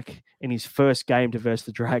back in his first game to verse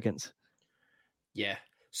the Dragons. Yeah.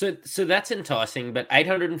 So that's enticing, but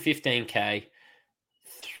 $815K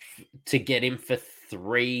to get him for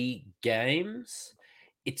 3 games,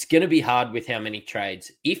 it's going to be hard with how many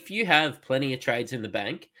trades. If you have plenty of trades in the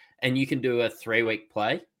bank and you can do a 3-week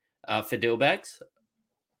play, for Dillbags,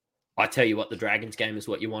 I tell you what, the Dragons game is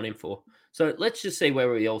what you want him for. So let's just see where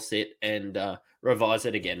we all sit and revise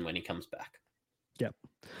it again when he comes back. Yep.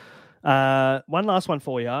 One last one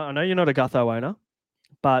for you. I know you're not a Gutho owner,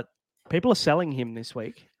 but people are selling him this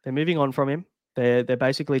week. They're moving on from him. They're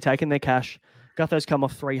basically taking their cash. Gutho's come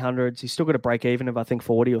off 300s. He's still got a break even of, I think,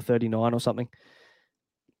 40 or 39 or something.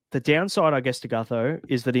 The downside, I guess, to Gutho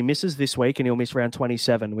is that he misses this week and he'll miss round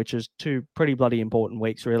 27, which is 2 pretty bloody important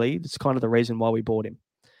weeks, really. It's kind of the reason why we bought him.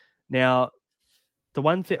 Now, the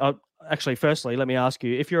one thing... actually, firstly, let me ask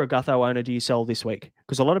you, if you're a Gutho owner, do you sell this week?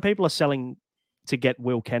 Because a lot of people are selling to get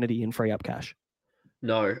Will Kennedy and free up cash.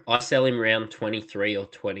 No, I sell him round 23 or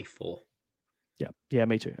 24. Yeah,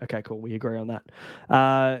 me too. Okay, cool. We agree on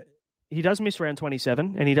that. He does miss round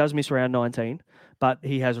 27 and he does miss round 19, but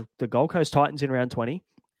he has the Gold Coast Titans in round 20,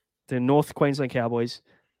 the North Queensland Cowboys.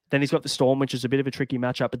 Then he's got the Storm, which is a bit of a tricky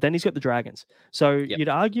matchup, but then he's got the Dragons. So you'd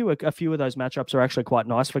argue a few of those matchups are actually quite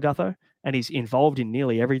nice for Gutho, and he's involved in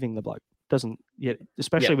nearly everything the bloke doesn't yet,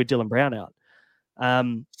 especially with Dylan Brown out.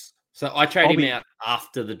 So I trade him out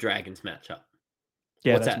after the Dragons matchup.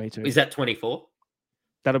 Yeah, What's that's that? me too. Is that 24?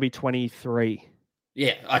 That'll be 23.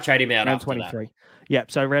 Yeah, I trade him out round after 23. that. Yeah,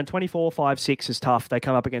 so round 24, 5, 6 is tough. They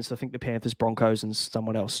come up against, I think, the Panthers, Broncos, and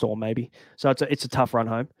someone else, Storm maybe. So it's a tough run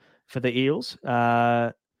home for the Eels.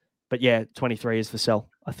 But yeah, 23 is the sell,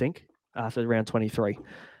 I think, after round 23.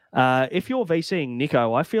 If you're VCing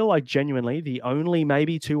Nico, I feel like genuinely the only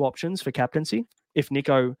maybe two options for captaincy, if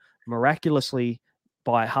Nico miraculously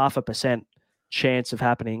by 0.5% chance of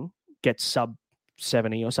happening gets sub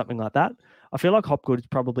 70 or something like that, I feel like Hopgood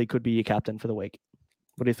probably could be your captain for the week.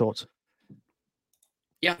 What are your thoughts?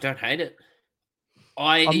 Yeah, I don't hate it.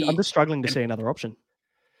 I'm just struggling to see another option.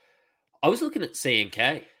 I was looking at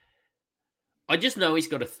C&K. I just know he's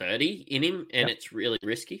got a 30 in him, and it's really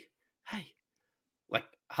risky. Hey, like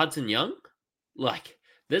Hudson Young, like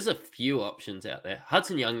there's a few options out there.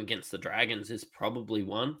 Hudson Young against the Dragons is probably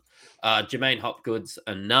one. Jermaine Hopgood's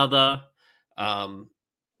another. Chance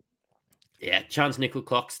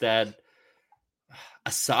Nickel-Klokstad.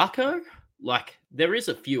 Asako? Like, there is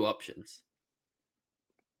a few options.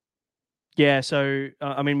 Yeah, so,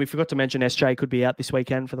 I mean, we forgot to mention SJ could be out this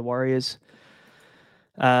weekend for the Warriors.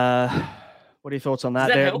 What are your thoughts on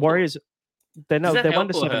that? The Warriors, they're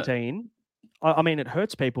 1-17. I mean, it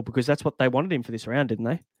hurts people because that's what they wanted him for this round, didn't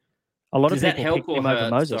they? A lot of people picked him over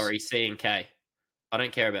Moses. Sorry, C&K. I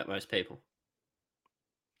don't care about most people.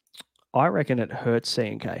 I reckon it hurts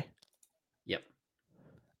C&K. Yep.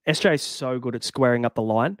 SJ is so good at squaring up the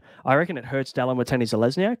line. I reckon it hurts Dallin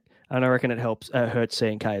Watene-Zelezniak, and I reckon it hurts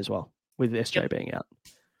C&K as well, with SJ being out.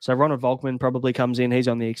 So Ronald Volkman probably comes in. He's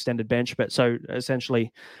on the extended bench. But so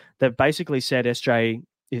essentially, they've basically said SJ,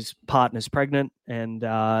 his partner's pregnant. And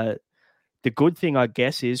the good thing, I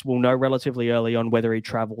guess, is we'll know relatively early on whether he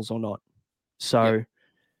travels or not. So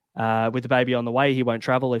with the baby on the way, he won't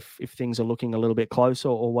travel if things are looking a little bit close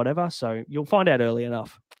or whatever. So you'll find out early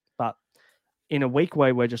enough. But in a week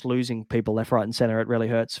where we're just losing people left, right, and center, it really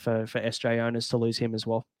hurts for SJ owners to lose him as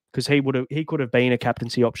well. Because he could have been a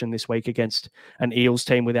captaincy option this week against an Eels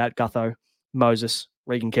team without Gutho, Moses,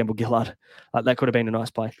 Regan Campbell-Gillard. That could have been a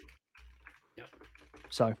nice play. Yep.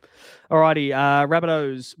 So, alrighty,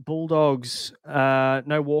 Rabbitohs, Bulldogs,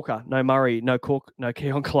 no Walker, no Murray, no Cook, no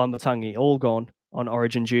Keon Kalamatangi, all gone on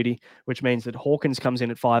Origin duty, which means that Hawkins comes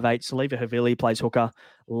in at 5'8", Saliva Havili plays hooker,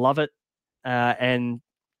 love it, and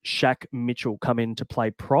Shaq Mitchell come in to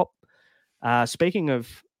play prop. Speaking of,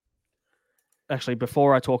 actually,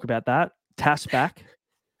 before I talk about that, Tass back.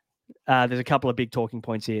 There's a couple of big talking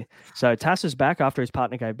points here. So Tass is back after his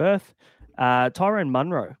partner gave birth. Tyrone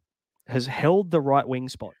Munro has held the right wing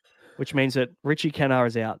spot, which means that Richie Kennar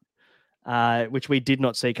is out, which we did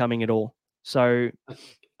not see coming at all. So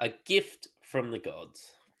a gift from the gods.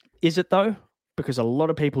 Is it though? Because a lot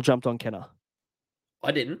of people jumped on Kennar.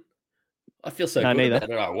 I didn't. I feel so good about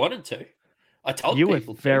it. I wanted to. I told you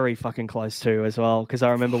people were very fucking close too as well, because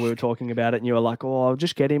I remember we were talking about it and you were like, oh, I'll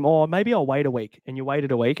just get him, or maybe I'll wait a week. And you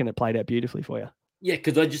waited a week and it played out beautifully for you. Yeah,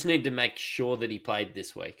 because I just need to make sure that he played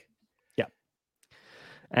this week. Yeah.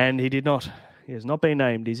 And he did not. He has not been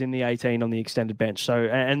named. He's in the 18 on the extended bench. So,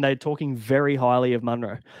 and they're talking very highly of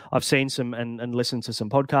Munro. I've seen some and listened to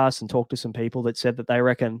some podcasts and talked to some people that said that they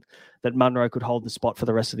reckon that Munro could hold the spot for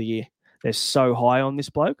the rest of the year. They're so high on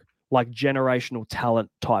this bloke. Like generational talent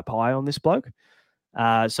type high on this bloke.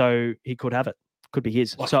 So he could have it. Could be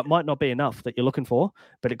his. So it might not be enough that you're looking for,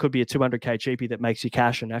 but it could be a 200K cheapie that makes you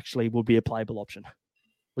cash and actually would be a playable option.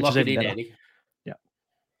 Which Lock is even it in, better. Eddie. Yeah.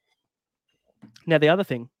 Now, the other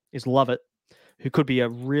thing is Lovett, who could be a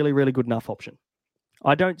really, really good enough option.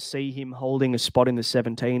 I don't see him holding a spot in the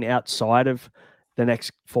 17 outside of the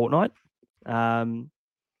next fortnight. No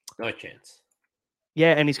chance.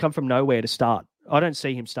 Yeah, and he's come from nowhere to start. I don't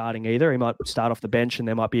see him starting either. He might start off the bench and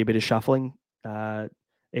there might be a bit of shuffling,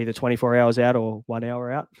 either 24 hours out or 1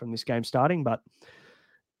 hour out from this game starting, but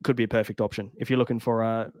could be a perfect option. If you're looking for,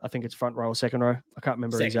 I think it's front row or second row. I can't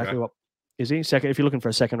remember exactly what. Is he? Second. If you're looking for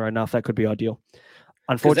a second row enough, that could be ideal.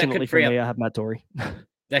 Unfortunately for me, I have Matt Dory.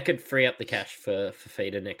 That could free up the cash for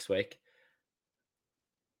feeder next week.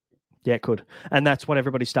 Yeah, it could. And that's what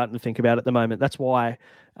everybody's starting to think about at the moment. That's why,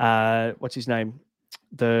 what's his name?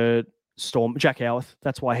 The Storm, Jack Howarth.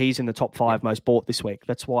 That's why he's in the top 5 most bought this week.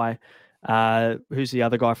 That's why Who's the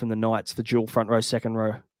other guy from the Knights? The dual front row, second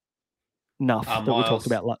row. Nuff that we talked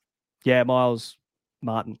about. Yeah, Miles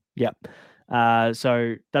Martin. Yep.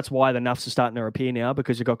 So that's why the Nuffs are starting to appear now,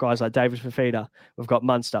 because you've got guys like David Fafita. We've got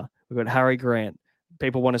Munster. We've got Harry Grant.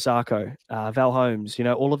 People want Asako, Val Holmes.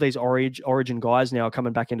 All of these Origin guys now are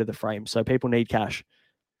coming back into the frame. So people need cash.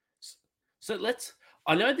 So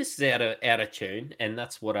I know this is out of tune, and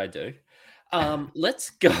that's what I do. Let's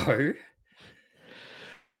go.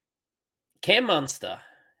 Cam Munster,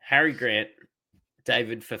 Harry Grant,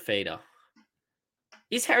 David Fafita.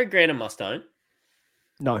 Is Harry Grant a must-own?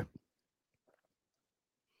 No,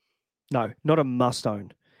 not a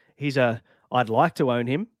must-own. I'd like to own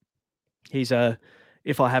him.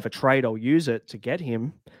 If I have a trade, I'll use it to get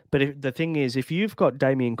him. But the thing is, if you've got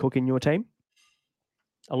Damien Cook in your team,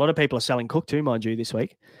 a lot of people are selling Cook too, mind you, this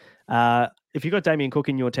week. If you've got Damien Cook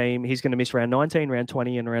in your team, he's going to miss round 19, round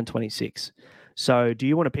 20, and round 26. So do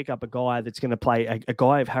you want to pick up a guy that's going to play a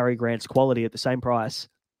guy of Harry Grant's quality at the same price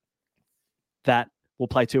that will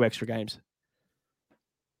play 2 extra games?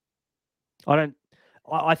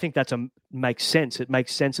 I think makes sense. It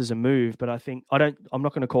makes sense as a move, but I'm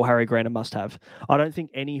not going to call Harry Grant a must-have. I don't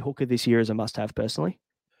think any hooker this year is a must-have personally.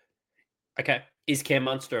 Okay. Is Cam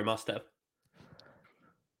Munster a must-have?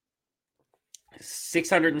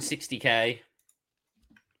 660K.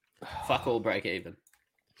 Fuck all break even.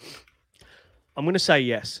 I'm going to say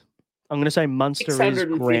yes. I'm going to say Munster is,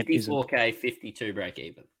 Grant isn't. 654K, 52 break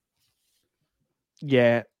even.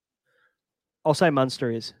 Yeah. I'll say Munster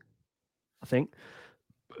is, I think.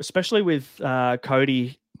 Especially with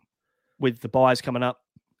Cody, with the buys coming up,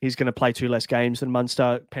 he's going to play 2 less games than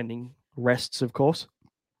Munster, pending rests, of course.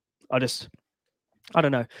 I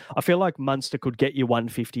don't know. I feel like Munster could get you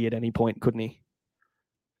 150 at any point, couldn't he?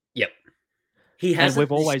 Yep. He has. And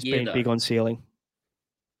we've always been big on ceiling.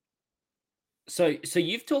 So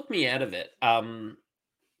you've talked me out of it.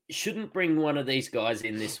 Shouldn't bring one of these guys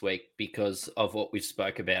in this week because of what we've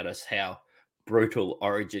spoke about as how brutal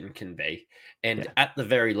Origin can be. And at the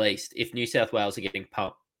very least, if New South Wales are getting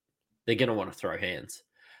pumped, they're going to want to throw hands.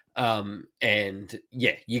 And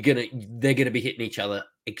yeah, they're going to be hitting each other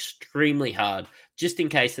extremely hard just in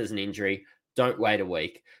case there's an injury. Don't wait a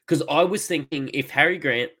week. Because I was thinking if Harry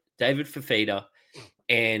Grant, David Fafita,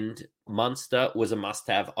 and Munster was a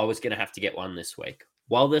must-have, I was going to have to get one this week.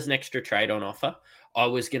 While there's an extra trade on offer, I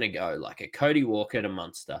was going to go like a Cody Walker to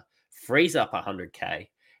Munster, freeze up 100K,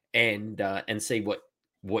 and see what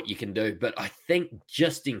you can do. But I think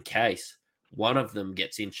just in case one of them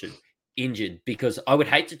gets injured, because I would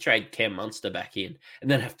hate to trade Cam Munster back in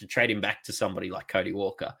and then have to trade him back to somebody like Cody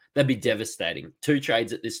Walker. That'd be devastating. 2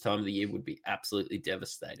 trades at this time of the year would be absolutely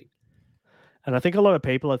devastating. And I think a lot of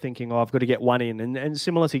people are thinking, I've got to get one in. And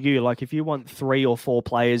similar to you, like if you want 3 or 4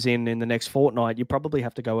 players in the next fortnight, you probably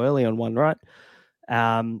have to go early on one, right?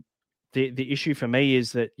 The issue for me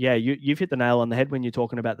is that, you've hit the nail on the head when you're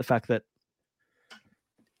talking about the fact that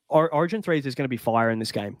Origin 3, there's going to be fire in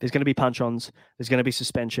this game. There's going to be punch-ons. There's going to be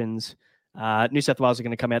suspensions. New South Wales are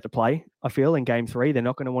going to come out to play, I feel, in Game 3. They're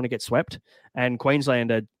not going to want to get swept. And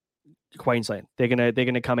Queensland. They're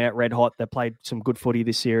gonna come out red hot. They played some good footy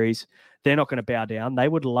this series. They're not going to bow down. They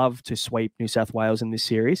would love to sweep New South Wales in this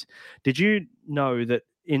series. Did you know that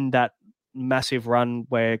in that massive run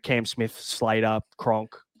where Cam Smith, Slater,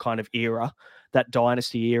 Cronk kind of era, that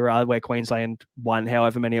dynasty era where Queensland won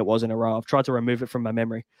however many it was in a row? I've tried to remove it from my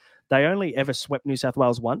memory. They only ever swept New South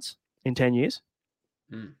Wales once in 10 years.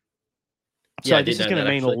 Mm. So this is going to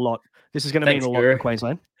mean a lot. This is going to mean a lot for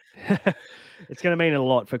Queensland. It's going to mean a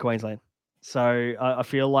lot for Queensland. So I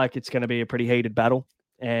feel like it's going to be a pretty heated battle,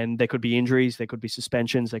 and there could be injuries, there could be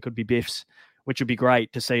suspensions, there could be biffs, which would be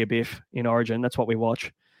great to see a biff in Origin. That's what we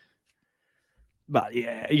watch. But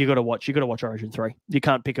yeah, you got to watch Origin 3. You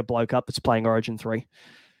can't pick a bloke up that's playing Origin 3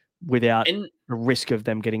 without the risk of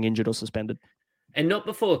them getting injured or suspended. And not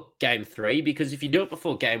before Game 3, because if you do it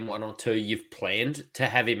before Game 1 or 2, you've planned to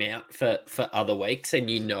have him out for other weeks,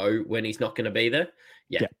 and you know when he's not going to be there.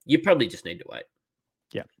 Yeah, you probably just need to wait.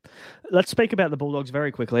 Yeah. Let's speak about the Bulldogs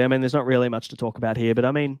very quickly. I mean, there's not really much to talk about here, but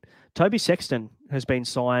I mean, Toby Sexton has been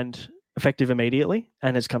signed effective immediately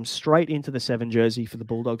and has come straight into the 7 jersey for the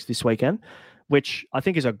Bulldogs this weekend, which I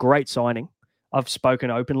think is a great signing. I've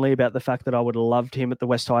spoken openly about the fact that I would have loved him at the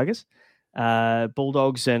West Tigers.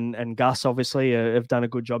 Bulldogs and Gus obviously have done a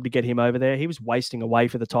good job to get him over there. He was wasting away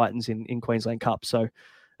for the Titans in Queensland Cup, so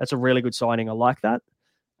that's a really good signing. I like that.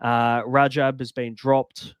 Rajab has been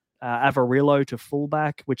dropped. Avarillo to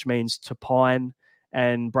fullback, which means Tapine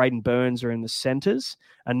and Braden Burns are in the centres.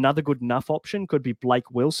 Another good enough option could be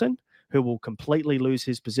Blake Wilson, who will completely lose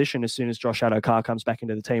his position as soon as Josh Adokar comes back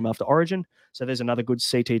into the team after Origin. So there's another good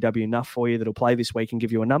CTW nuff for you that'll play this week and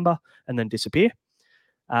give you a number and then disappear.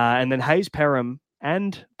 And then Hayes Perham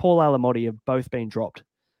and Paul Alamotti have both been dropped.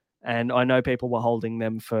 And I know people were holding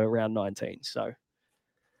them for round 19. So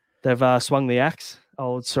they've swung the axe.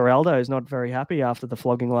 Old Seraldo is not very happy after the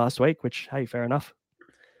flogging last week, which, hey, fair enough.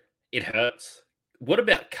 It hurts. What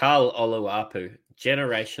about Carl Oluwapu?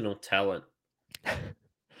 Generational talent.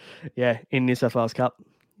 Yeah, in New South Wales Cup.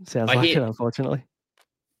 Sounds like it, unfortunately.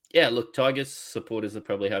 Yeah, look, Tigers supporters are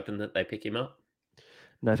probably hoping that they pick him up.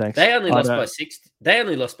 No thanks. They only lost by 60. They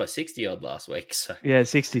only lost by 60 odd last week. So yeah,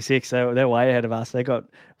 66. They're way ahead of us. They got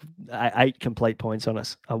 8 complete points on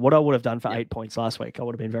us. What I would have done for 8 points last week, I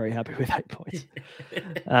would have been very happy with 8 points.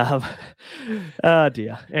 Oh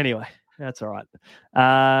dear. Anyway, that's all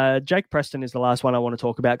right. Jake Preston is the last one I want to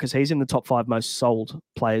talk about because he's in the top 5 most sold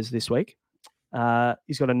players this week.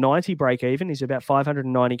 He's got a 90 break even. He's about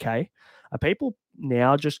 590k. Are people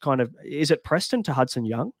now just kind of, is it Preston to Hudson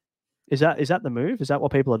Young? Is that the move? Is that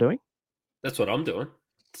what people are doing? That's what I'm doing.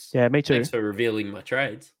 Yeah, me too. Thanks for revealing my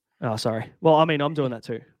trades. Oh, sorry. Well, I mean, I'm doing that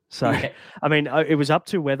too. So, yeah. I mean, it was up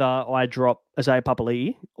to whether I drop Isaiah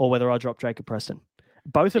Papali'i or whether I drop Jacob Preston.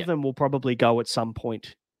 Both of them will probably go at some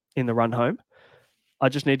point in the run home. I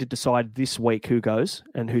just need to decide this week who goes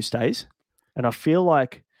and who stays. And I feel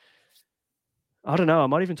like, I don't know, I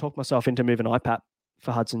might even talk myself into moving IPAP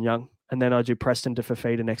for Hudson Young. And then I do Preston to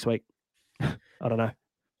Fafita next week. I don't know.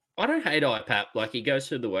 I don't hate IPAP. Like, he goes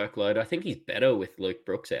through the workload. I think he's better with Luke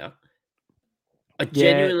Brooks out. I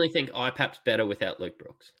genuinely think IPAP's better without Luke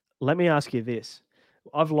Brooks. Let me ask you this.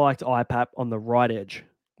 I've liked IPAP on the right edge,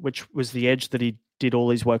 which was the edge that he did all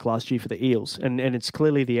his work last year for the Eels. And it's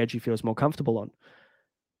clearly the edge he feels more comfortable on.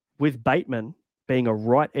 With Bateman being a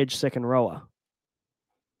right edge second rower,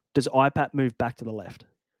 does IPAP move back to the left?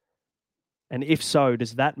 And if so,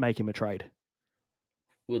 does that make him a trade?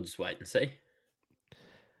 We'll just wait and see.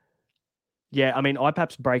 Yeah, I mean,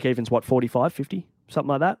 IPAP's break-even's, 45, 50, something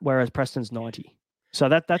like that, whereas Preston's 90. So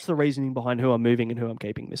that's the reasoning behind who I'm moving and who I'm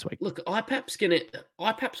keeping this week. Look,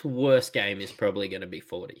 IPAP's worst game is probably going to be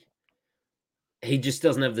 40. He just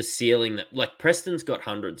doesn't have the ceiling that, like, Preston's got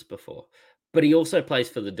hundreds before, but he also plays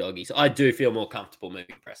for the Doggies. I do feel more comfortable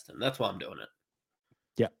moving Preston. That's why I'm doing it.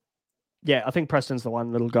 Yeah. Yeah, I think Preston's the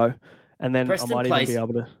one that'll go. And then Preston I might even be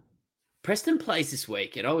able to... Preston plays this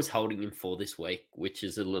week, and I was holding him for this week, which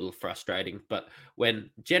is a little frustrating. But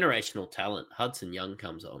when generational talent Hudson Young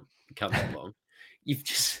comes along, you've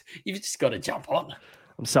just got to jump on.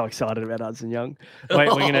 I'm so excited about Hudson Young. We're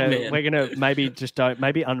gonna maybe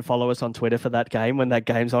unfollow us on Twitter for that game when that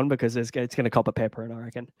game's on because it's gonna cop a pepper, and I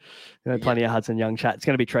reckon plenty of Hudson Young chat. It's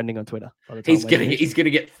gonna be trending on Twitter. He's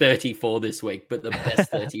gonna get 34 this week, but the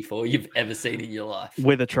best 34 you've ever seen in your life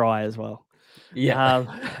with a try as well. Yeah.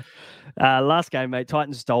 Last game, mate.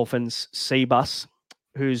 Titans Dolphins. C-Bus.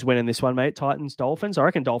 Who's winning this one, mate? Titans Dolphins. I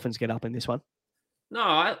reckon Dolphins get up in this one. No,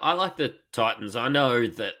 I like the Titans. I know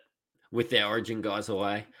that with their Origin guys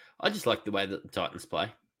away, I just like the way that the Titans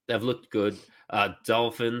play. They've looked good.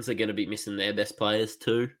 Dolphins are going to be missing their best players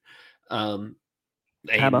too. Hammer.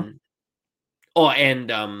 And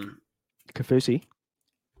Kafusi.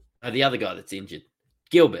 The other guy that's injured,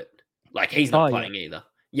 Gilbert. Like, he's not playing either.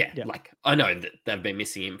 Yeah, like, I know that they've been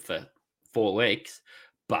missing him for 4 weeks,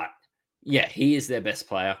 but yeah, he is their best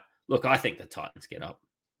player. Look, I think the Titans get up.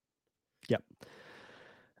 Yep.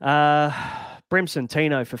 Brimson,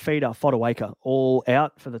 Tino, Fafita, Fodawaker, all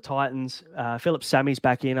out for the Titans. Philip Sammy's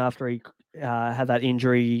back in after he had that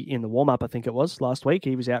injury in the warm-up, I think it was, last week.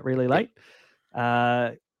 He was out really late.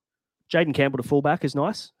 Jaden Campbell to fullback is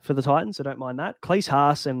nice for the Titans. I don't mind that. Cleese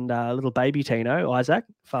Haas and little baby Tino, Isaac,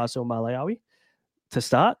 Fasil Malawi to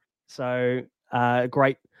start. So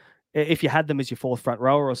great. If you had them as your 4th front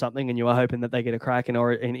rower or something and you were hoping that they get a crack in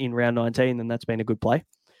round 19, then that's been a good play.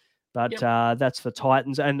 But that's for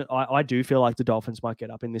Titans. And I do feel like the Dolphins might get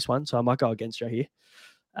up in this one, so I might go against you here.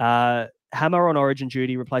 Hammer on Origin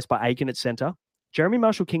duty, replaced by Aiken at centre. Jeremy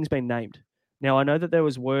Marshall-King's been named. Now, I know that there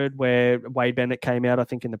was word where Wade Bennett came out, I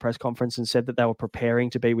think, in the press conference and said that they were preparing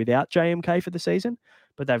to be without JMK for the season,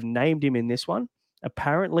 but they've named him in this one.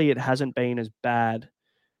 Apparently, it hasn't been as bad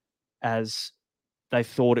as they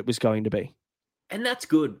thought it was going to be. And that's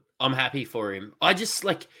good. I'm happy for him. I just,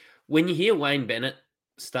 like, when you hear Wayne Bennett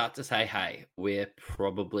start to say, hey, we're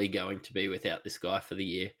probably going to be without this guy for the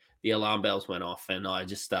year, the alarm bells went off, and I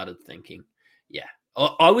just started thinking, yeah.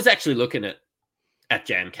 I was actually looking at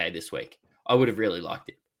JMK this week. I would have really liked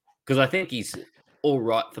it because I think he's all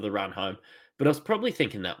right for the run home. But I was probably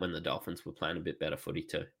thinking that when the Dolphins were playing a bit better footy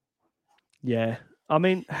too. Yeah. I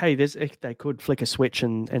mean, hey, they could flick a switch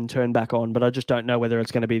and turn back on, but I just don't know whether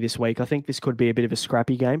it's going to be this week. I think this could be a bit of a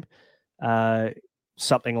scrappy game,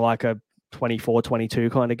 something like a 24-22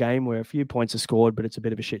 kind of game where a few points are scored, but it's a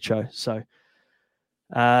bit of a shit show. So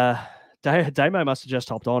Damo must have just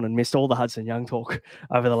hopped on and missed all the Hudson Young talk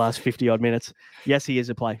over the last 50-odd minutes. Yes, he is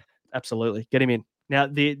a play. Absolutely. Get him in. Now,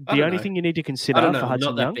 the only thing you need to consider for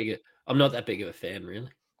Hudson Young... I'm not that big of a fan, really.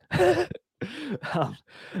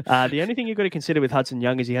 The only thing you've got to consider with Hudson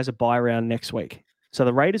Young is he has a bye round next week. So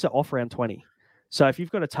the Raiders are off round 20. So if you've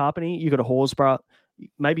got a Tarpany, you've got a Horsburgh,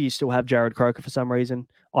 maybe you still have Jared Croker for some reason.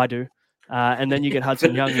 I do. And then you get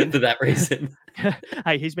Hudson Young in. For that reason.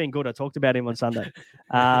 Hey, he's been good. I talked about him on Sunday.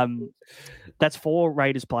 That's 4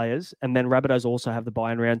 Raiders players. And then Rabbitohs also have the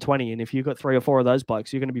bye in round 20. And if you've got 3 or 4 of those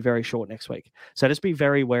blokes, you're going to be very short next week. So just be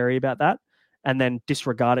very wary about that and then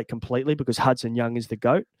disregard it completely because Hudson Young is the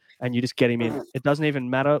GOAT and you just get him in. It doesn't even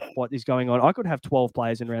matter what is going on. I could have 12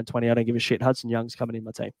 players in round 20. I don't give a shit. Hudson Young's coming in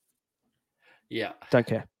my team. Yeah. Don't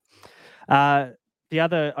care. The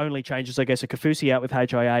other only changes, I guess, are Kafusi out with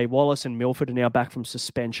HIA. Wallace and Milford are now back from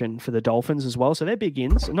suspension for the Dolphins as well. So they're big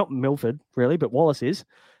ins. Not Milford, really, but Wallace is.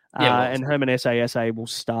 And Herman SASA will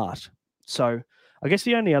start. So I guess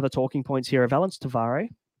the only other talking points here are Valence Tavare.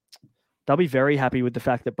 They'll be very happy with the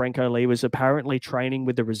fact that Brenko Lee was apparently training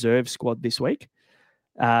with the reserve squad this week.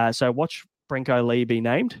 So watch Brenko Lee be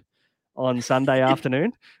named on Sunday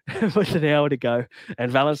afternoon with an hour to go. And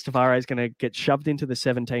Valence Tavare is going to get shoved into the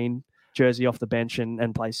 17 jersey off the bench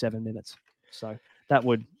and play 7 minutes. So that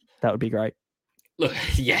would be great. Look,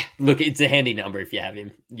 it's a handy number if you have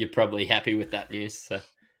him. You're probably happy with that news. So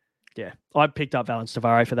yeah, I picked up Valence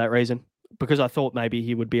Tavare for that reason because I thought maybe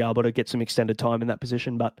he would be able to get some extended time in that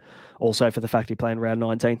position, but also for the fact he played in round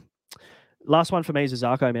 19. Last one for me is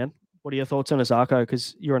Azarko, man. What are your thoughts on Azarko?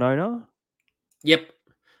 Because you're an owner? Yep.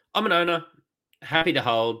 I'm an owner. Happy to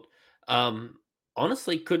hold.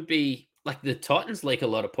 Honestly, could be like the Titans leak a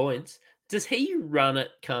lot of points. Does he run at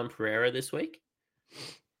Cam Pereira this week?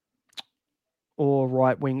 Or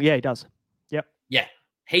right wing? Yeah, he does. Yep. Yeah.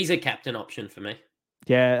 He's a captain option for me.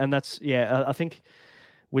 Yeah, and I think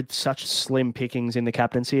with such slim pickings in the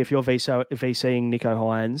captaincy, if you're VCing Nico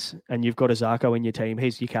Hines and you've got Azarko in your team,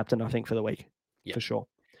 he's your captain, I think, for the week. Yep. For sure.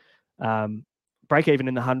 Break even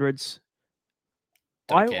in the hundreds.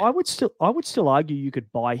 I would still argue you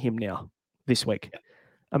could buy him now this week. Yep.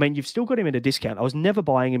 I mean, you've still got him at a discount. I was never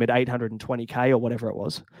buying him at 820K or whatever it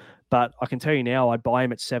was, but I can tell you now, I'd buy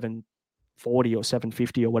him at 740 or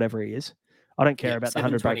 750 or whatever he is. I don't care about the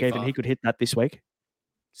 100 break even. He could hit that this week.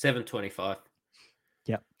 725.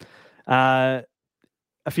 Yeah.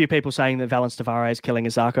 A few people saying that Valence Tavare is killing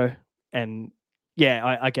Azarko. And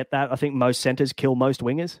yeah, I get that. I think most centers kill most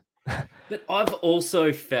wingers. But I've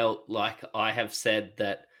also felt like I have said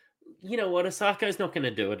that, you know what, Asarko's not going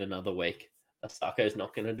to do it another week. Asarko's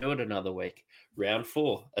not going to do it another week. Round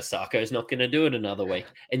 4, Asarko's not going to do it another week.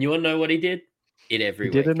 And you want to know what he did? He did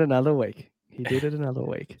it another week. He did it another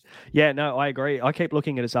week. Yeah, no, I agree. I keep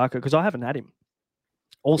looking at Asarko because I haven't had him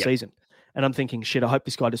all season. And I'm thinking, shit, I hope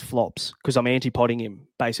this guy just flops because I'm anti-potting him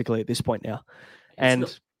basically at this point now. And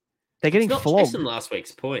they're getting flogged. It's not last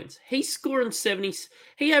week's points. He's scoring 70.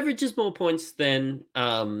 He averages more points than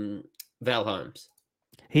Val Holmes.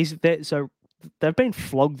 He's there. So they've been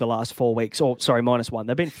flogged the last 4 weeks, -1.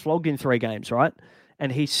 They've been flogged in 3 games, right?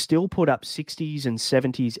 And he's still put up 60s and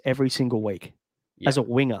 70s every single week as a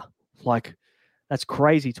winger. Like, that's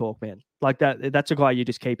crazy talk, man. Like that's a guy you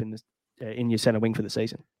just keep in your center wing for the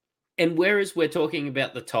season. And whereas we're talking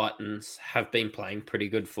about the Titans have been playing pretty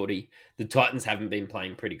good footy, the Titans haven't been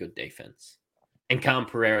playing pretty good defense. And Cam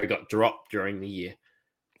Pereira got dropped during the year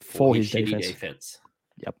for his defense.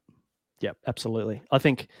 Yep, absolutely. I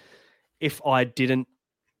think if I didn't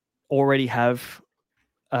already have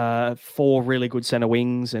 4 really good center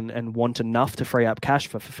wings and want enough to free up cash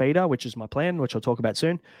for Fafita, which is my plan, which I'll talk about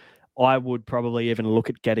soon, I would probably even look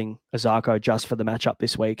at getting Azarko just for the matchup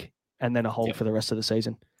this week and then a hold for the rest of the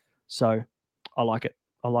season. So I like it.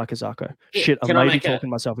 I like Azarko. Shit, I'm maybe talking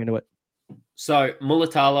myself into it. So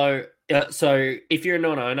Mulatalo. So if you're a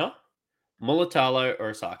non-owner, Mulatalo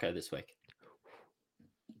or Azarko this week?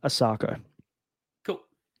 Azarko. Cool.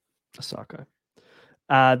 Azarko.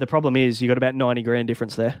 The problem is you got about 90 grand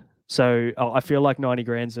difference there. So I feel like 90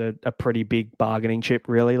 grand's a pretty big bargaining chip,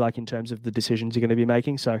 really, like in terms of the decisions you're going to be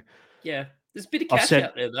making. So yeah, there's a bit of cash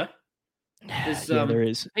out there, though. There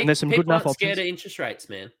is. And there's some good enough options. Scared of interest rates,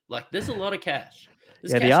 man. Like, there's a lot of cash.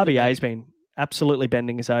 The RBA's been absolutely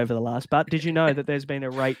bending us over the last. But did you know that there's been a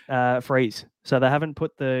rate freeze? So they haven't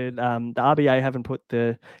put the RBA haven't put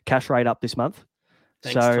the cash rate up this month.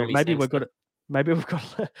 Thanks, so maybe we've got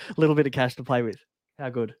a little bit of cash to play with. How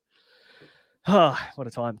good. Oh, what a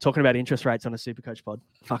time. Talking about interest rates on a Supercoach pod.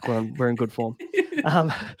 Fuck, we're in good form.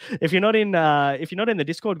 If you're not in the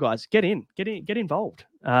Discord, guys, get involved.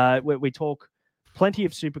 We talk plenty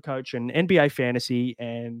of Supercoach and NBA fantasy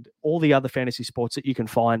and all the other fantasy sports that you can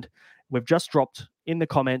find. We've just dropped in the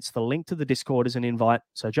comments the link to the Discord as an invite.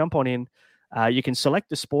 So jump on in. You can select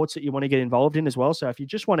the sports that you want to get involved in as well. So if you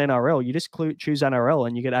just want NRL, you just choose NRL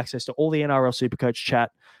and you get access to all the NRL Supercoach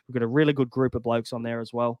chat. We've got a really good group of blokes on there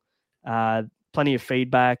as well. Plenty of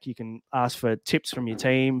feedback. You can ask for tips from your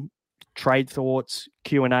team, trade thoughts,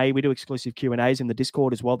 Q&A. We do exclusive Q&As in the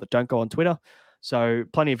Discord as well that don't go on Twitter. So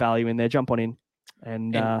plenty of value in there. Jump on in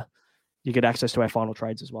and you get access to our final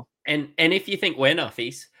trades as well. And if you think we're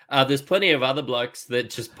nuffies, there's plenty of other blokes that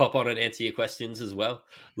just pop on and answer your questions as well.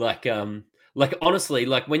 Like honestly,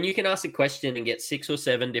 like when you can ask a question and get 6 or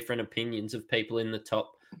 7 different opinions of people in the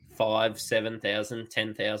top 5, 7,000,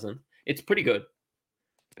 10,000, it's pretty good.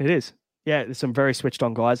 It is. Yeah, there's some very switched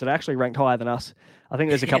on guys that are actually ranked higher than us. I think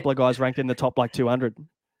there's a couple of guys ranked in the top 200.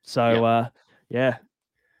 So, yeah,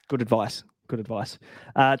 good advice. Good advice.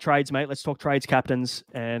 Trades, mate. Let's talk trades, captains,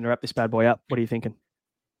 and wrap this bad boy up. What are you thinking?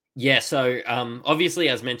 Yeah, so obviously,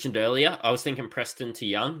 as mentioned earlier, I was thinking Preston to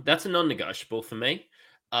Young. That's a non-negotiable for me.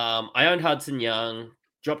 I owned Hudson Young,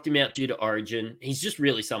 dropped him out due to Origin. He's just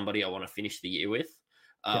really somebody I want to finish the year with.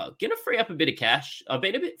 Going to free up a bit of cash. I've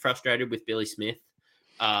been a bit frustrated with Billy Smith.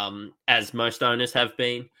 As most owners have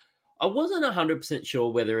been. I wasn't 100%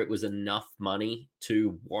 sure whether it was enough money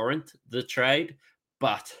to warrant the trade,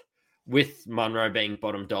 but with Munro being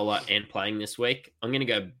bottom dollar and playing this week, I'm going to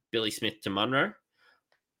go Billy Smith to Munro.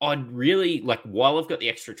 I'd really, while I've got the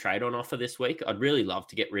extra trade on offer this week, I'd really love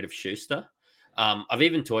to get rid of Schuster. I've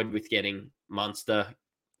even toyed with getting Munster,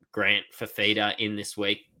 Grant, Fafita in this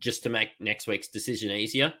week just to make next week's decision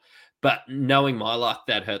easier. But knowing my luck,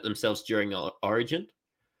 that hurt themselves during Origin.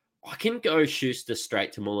 I can go Schuster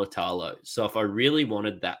straight to Mulatalo. So if I really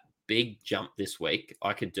wanted that big jump this week,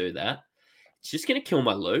 I could do that. It's just going to kill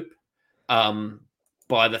my loop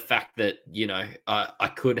by the fact that,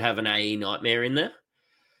 I could have an AE nightmare in there.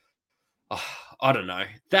 Oh, I don't know.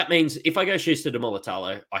 That means if I go Schuster to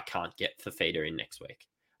Mulatalo, I can't get Fafita in next week.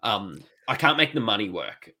 I can't make the money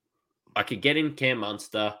work. I could get in Cam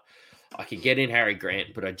Munster. I could get in Harry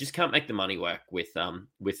Grant, but I just can't make the money work with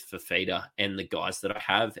Fafita and the guys that I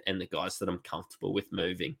have and the guys that I'm comfortable with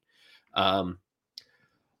moving.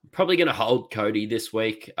 Probably going to hold Cody this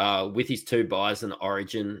week with his 2 buys in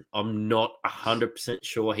Origin. I'm not 100%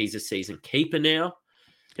 sure he's a season keeper now.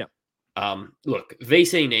 Yep. Look,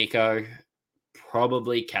 VC Nico,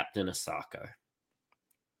 probably captain Asako.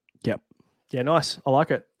 Yep. Yeah, nice. I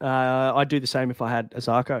like it. I'd do the same if I had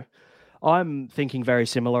Asako. I'm thinking very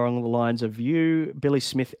similar on the lines of you. Billy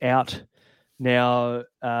Smith out. Now,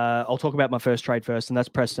 I'll talk about my first trade first, and that's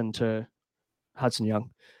Preston to Hudson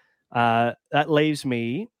Young. That leaves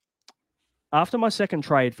me, after my second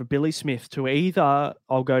trade, for Billy Smith to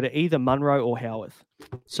I'll go to either Munro or Howarth.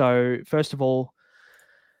 So, first of all,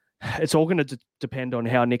 it's all going to depend on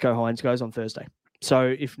how Nico Hines goes on Thursday.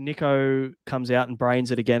 So, if Nico comes out and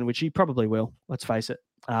brains it again, which he probably will, let's face it,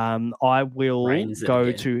 I will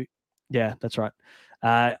go to... Yeah, that's right.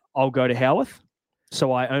 I'll go to Howarth,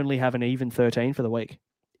 so I only have an even 13 for the week.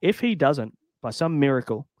 If he doesn't, by some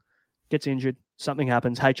miracle, gets injured, something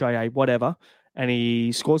happens, HIA, whatever, and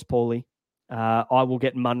he scores poorly, I will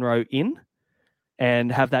get Munro in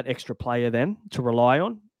and have that extra player then to rely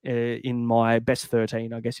on in my best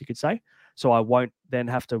 13, I guess you could say. So I won't then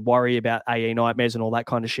have to worry about AE nightmares and all that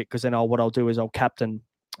kind of shit, because then what I'll do is I'll captain,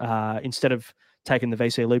 instead of taking the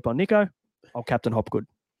VC loop on Nico, I'll captain Hopgood.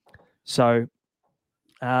 So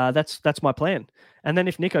that's my plan. And then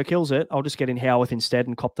if Nico kills it, I'll just get in Howarth instead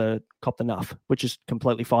and cop the nuff, which is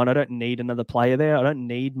completely fine. I don't need another player there. I don't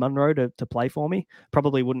need Munro to play for me.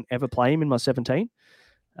 Probably wouldn't ever play him in my 17.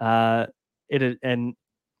 I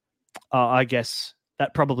guess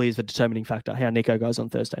that probably is the determining factor, how Nico goes on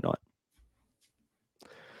Thursday night.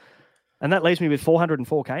 And that leaves me with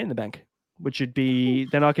 404K in the bank, which would be,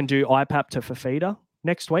 then I can do IPAP to Fafita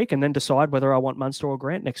next week and then decide whether I want Munster or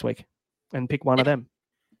Grant next week and pick one of them.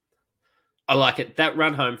 I like it. That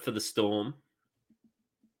run home for the Storm,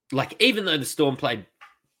 even though the Storm played,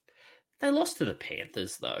 they lost to the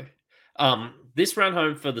Panthers though. This run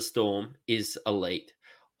home for the Storm is elite.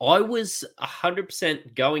 I was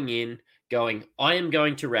 100% going, I am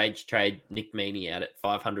going to rage trade Nick Meaney out at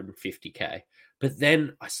 550K. But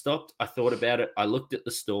then I stopped. I thought about it. I looked at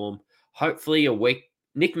the Storm. Hopefully a week.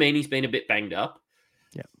 Nick Meaney's been a bit banged up.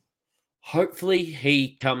 Yeah. Hopefully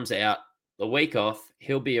he comes out the week off.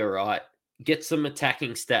 He'll be all right. Get some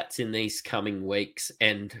attacking stats in these coming weeks.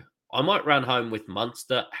 And I might run home with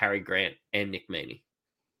Munster, Harry Grant, and Nick Meaney.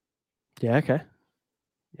 Yeah, okay.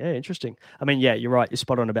 Yeah, interesting. I mean, yeah, you're right. You're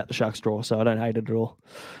spot on about the Sharks draw, so I don't hate it at all.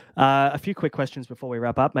 A few quick questions before we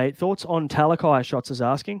wrap up, mate. Thoughts on Talakai, Shots is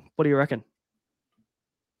asking. What do you reckon?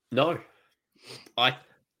 No. I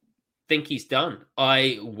think he's done.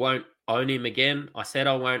 I won't own him again. I said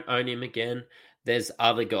I won't own him again. There's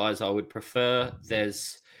other guys I would prefer.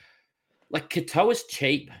 There's like Katoa's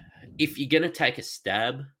cheap. If you're going to take a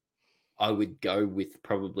stab, I would go with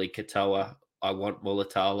probably Katoa. I want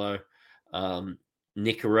Mulatalo.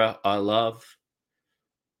 Nikora, I love.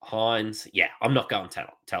 Hines. Yeah, I'm not going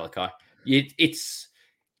Talakai. It's,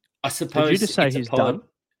 I suppose. Did you just say he's done?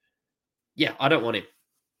 Yeah, I don't want him.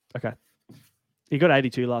 Okay. He got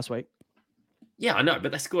 82 last week. Yeah, I know,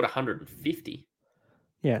 but they scored 150.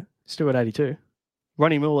 Yeah, still got 82.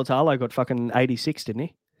 Ronnie Mulatalo got fucking 86, didn't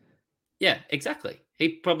he? Yeah, exactly. He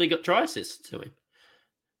probably got try assists to him.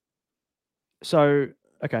 So,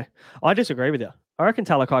 okay. I disagree with you. I reckon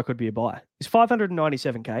Talakai could be a buy. He's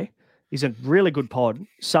 597k. He's a really good pod,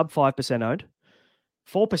 sub 5% owned,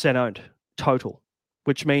 4% owned total,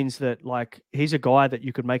 which means that like he's a guy that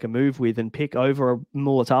you could make a move with and pick over a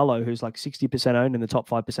Mulatalo who's like 60% owned in the top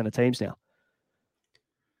 5% of teams now.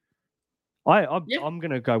 I'm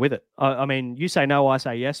going to go with it. I mean, you say no, I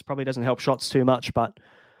say yes. Probably doesn't help Shots too much, but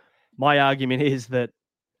my argument is that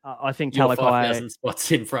I think You're Talakai 5,000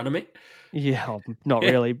 spots in front of me. Yeah, not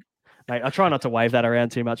really. Mate, I try not to wave that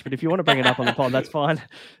around too much, but if you want to bring it up on the pod, that's fine.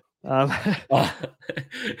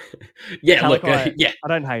 Yeah, look, I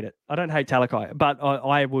don't hate it. I don't hate Talakai, but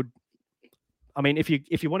I would. I mean, if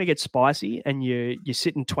you want to get spicy and you're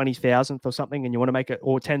sitting 20,000th or something, and you want to make it,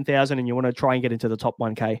 or 10,000, and you want to try and get into the top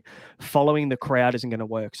 1K, following the crowd isn't going to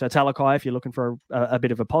work. So Talakai, if you're looking for a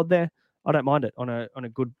bit of a pod there, I don't mind it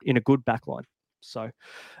in a good back line. So,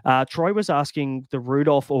 Troy was asking the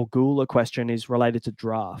Rudolph or Gula question is related to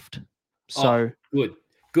draft. So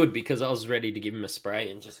good, because I was ready to give him a spray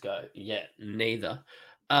and just go, yeah, neither.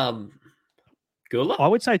 Gula? I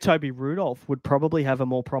would say Toby Rudolph would probably have a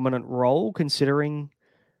more prominent role considering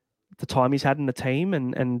the time he's had in the team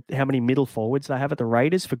and how many middle forwards they have at the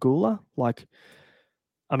Raiders for Gula. Like,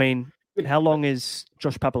 I mean, how long is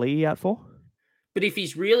Josh Papali'i out for? But if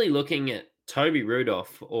he's really looking at Toby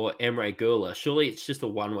Rudolph or Emre Gula, surely it's just a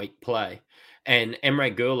 1 week play. And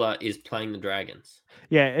Emre Gula is playing the Dragons.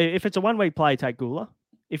 Yeah, if it's a 1 week play, take Gula.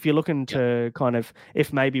 If you're looking to kind of,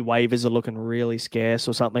 if maybe waivers are looking really scarce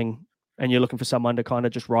or something, and you're looking for someone to kind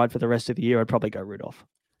of just ride for the rest of the year, I'd probably go Rudolph.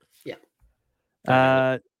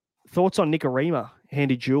 Yeah. Thoughts on Nikorima,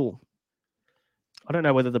 handy jewel? I don't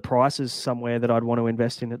know whether the price is somewhere that I'd want to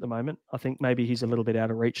invest in at the moment. I think maybe he's a little bit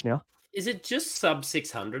out of reach now. Is it just sub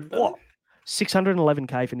 600 though? What?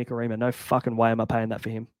 611k for Nikorima. No fucking way am I paying that for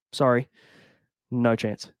him. Sorry. No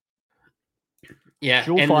chance. Yeah,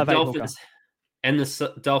 Jewel and 5'8"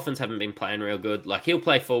 the Dolphins haven't been playing real good. Like, he'll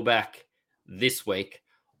play fullback this week.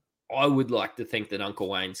 I would like to think that Uncle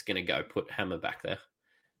Wayne's going to go put Hammer back there.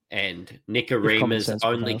 And Nikorima's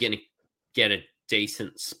only going to get a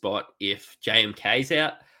decent spot if JMK's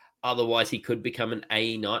out. Otherwise, he could become an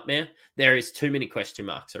AE nightmare. There is too many question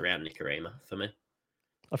marks around Nikorima for me.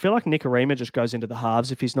 I feel like Nikorima just goes into the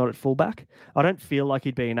halves if he's not at fullback. I don't feel like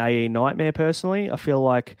he'd be an AE nightmare personally. I feel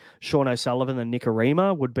like Sean O'Sullivan and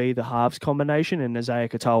Nikorima would be the halves combination, and Isaiah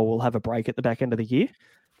Katoa will have a break at the back end of the year.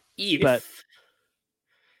 If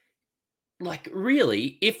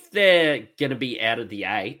they're going to be out of the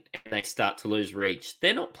 8 and they start to lose reach,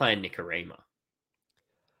 they're not playing Nikorima.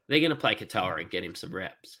 They're going to play Katoa and get him some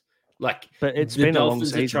reps. But it's been a long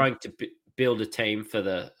season. Dolphins are trying to build a team for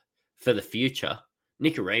the future.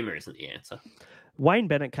 Nikorima isn't the answer. Wayne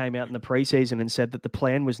Bennett came out in the preseason and said that the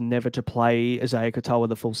plan was never to play Isaiah Katoa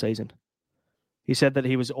the full season. He said that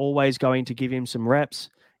he was always going to give him some reps,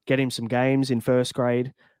 get him some games in first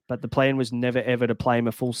grade, but the plan was never, ever to play him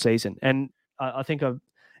a full season. And I think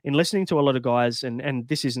in listening to a lot of guys, and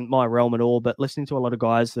this isn't my realm at all, but listening to a lot of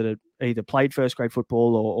guys that have either played first grade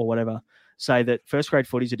football or whatever, say that first grade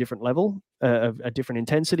footy is a different level, a different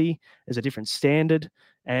intensity, is a different standard,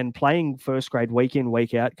 and playing first grade week in,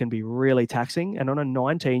 week out can be really taxing. And on a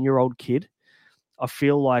 19-year-old kid, I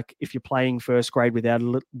feel like if you're playing first grade without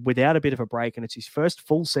a bit of a break, and it's his first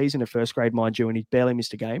full season of first grade, mind you, and he's barely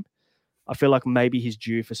missed a game, I feel like maybe he's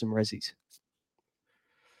due for some resis.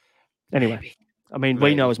 Anyway, maybe. I mean,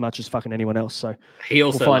 we know as much as fucking anyone else. So he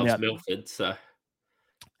also loves Milford. So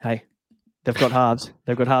hey, they've got halves.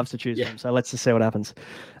 They've got halves to choose from. So let's just see what happens.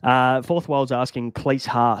 Fourth World's asking Cleese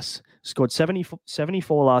Haas scored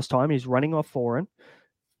 74 last time. He's running off foreign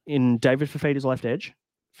in David Fafita's left edge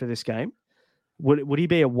for this game. Would he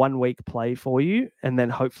be a 1 week play for you and then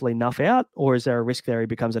hopefully nuff out? Or is there a risk there he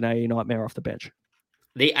becomes an AE nightmare off the bench?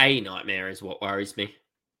 The AE nightmare is what worries me.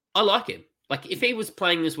 I like him. Like, if he was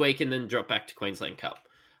playing this week and then drop back to Queensland Cup,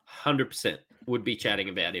 100% would be chatting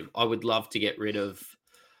about him. I would love to get rid of,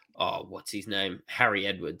 what's his name? Harry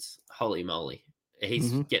Edwards. Holy moly.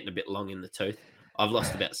 He's getting a bit long in the tooth. I've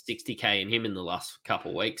lost about 60K in him in the last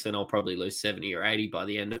couple of weeks, and I'll probably lose 70 or 80 by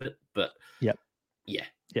the end of it. But yeah.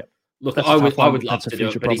 Look, I would love to do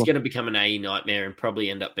it, but he's going to become an AE nightmare and probably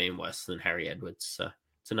end up being worse than Harry Edwards. So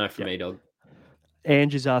it's a no for me, dog.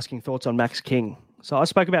 Ange is asking thoughts on Max King. So I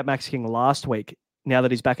spoke about Max King last week. Now that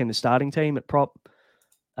he's back in the starting team at prop,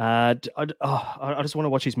 I just want to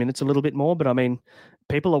watch his minutes a little bit more. But I mean,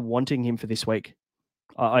 people are wanting him for this week.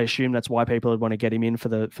 I assume that's why people would want to get him in for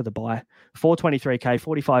the buy. 423K,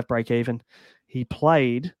 45 break even. He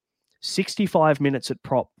played 65 minutes at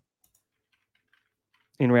prop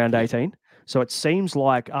in round 18. So it seems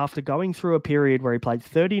like after going through a period where he played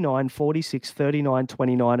 39, 46, 39,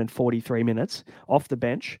 29, and 43 minutes off the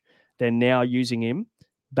bench, they're now using him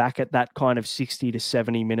back at that kind of 60 to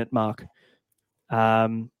 70 minute mark. He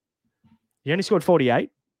only scored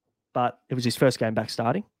 48, but it was his first game back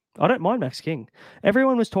starting. I don't mind Max King.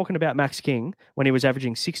 Everyone was talking about Max King when he was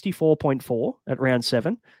averaging 64.4 at round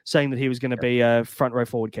 7, saying that he was going to be a front row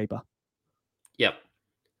forward keeper. Yep.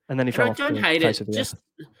 And then he fell off. I don't hate it.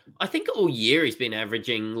 I think all year he's been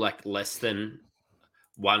averaging like less than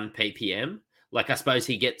 1 ppm. Like, I suppose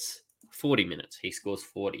he gets 40 minutes, he scores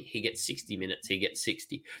 40. He gets 60 minutes, he gets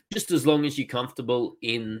 60. Just as long as you're comfortable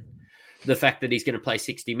in the fact that he's going to play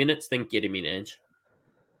 60 minutes, then get him in, Edge.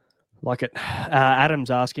 Like it.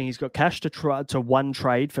 Adam's asking, he's got cash to one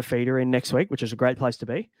trade for Feeder in next week, which is a great place to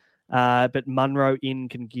be. But Munro in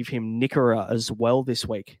can give him Nickera as well this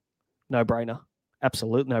week. No brainer.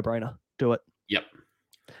 Absolute no brainer. Do it. Yep.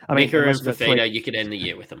 I mean, Nickera for Feeder, you could end the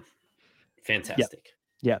year with them. Fantastic.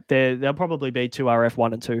 Yeah, there'll probably be 2 RF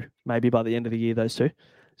 1 and 2, maybe by the end of the year, those 2.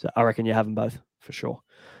 So I reckon you have them both for sure.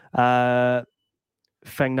 Fangnado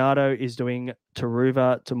is doing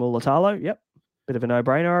Taruva to Mulatalo. Yep. Bit of a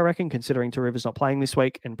no-brainer, I reckon, considering Taruva's not playing this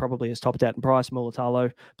week and probably has topped out in price.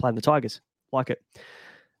 Mulatalo playing the Tigers. Like it.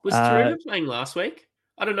 Was Taruva playing last week?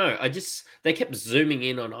 I don't know. They kept zooming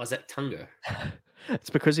in on Isaac Tungo.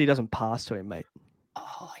 It's because he doesn't pass to him, mate.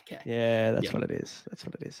 Oh, okay. Yeah, that's what it is. That's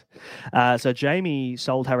what it is. So Jamie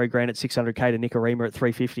sold Harry Grant at 600K to Nicarima at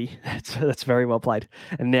 350. That's very well played.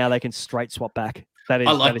 And now they can straight swap back. That is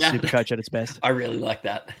Supercoach at its best. I really like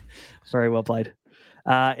that. Very well played.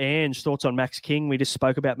 Ange, thoughts on Max King? We just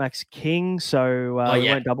spoke about Max King, so we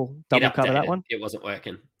won't double cover that one. It wasn't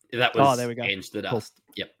working. That was there we go. Ange the dust.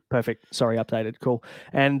 Cool. Yep. Perfect. Sorry, updated. Cool.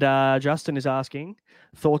 And Justin is asking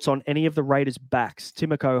thoughts on any of the Raiders' backs.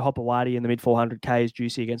 Timoko, Hopewadi in the mid 400K is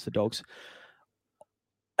juicy against the Dogs.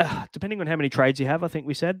 Depending on how many trades you have, I think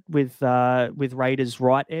we said with Raiders'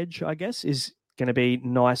 right edge, I guess, is going to be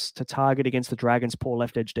nice to target against the Dragons' poor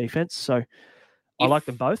left edge defense. So I like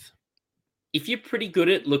them both. If you're pretty good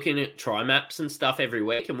at looking at try maps and stuff every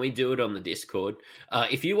week, and we do it on the Discord,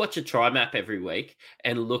 if you watch a try map every week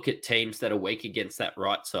and look at teams that are weak against that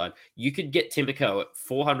right side, you could get Timoko at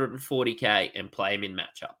 440K and play him in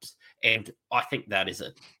matchups. And I think that is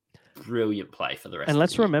a brilliant play for the rest of the year. And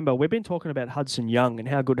let's remember, we've been talking about Hudson Young and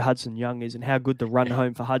how good Hudson Young is and how good the run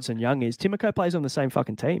home for Hudson Young is. Timoko plays on the same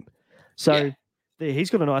fucking team. So he's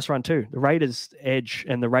got a nice run too. The Raiders' edge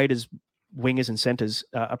and the Raiders' wingers and centers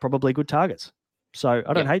are probably good targets. So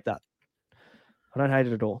I don't hate that. I don't hate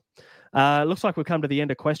it at all. Looks like we've come to the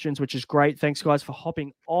end of questions, which is great. Thanks, guys, for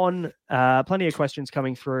hopping on. Plenty of questions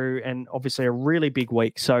coming through and obviously a really big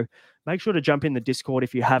week. So make sure to jump in the Discord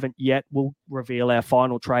if you haven't yet. We'll reveal our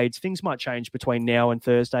final trades. Things might change between now and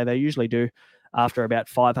Thursday. They usually do. After about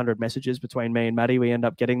 500 messages between me and Maddie, we end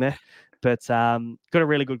up getting there. But got a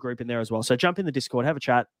really good group in there as well. So jump in the Discord, have a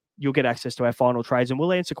chat. You'll get access to our final trades, and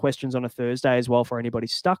we'll answer questions on a Thursday as well for anybody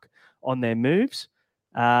stuck on their moves.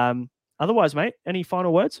 Otherwise, mate, any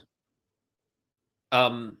final words?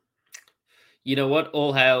 You know what?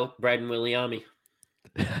 All hail Braden Williami.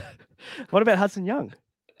 What about Hudson Young?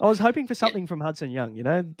 I was hoping for something from Hudson Young. You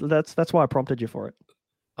know, that's why I prompted you for it.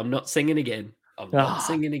 I'm not singing again.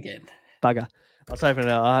 Singing again. Bugger.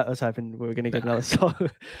 I was hoping we were going to get another song.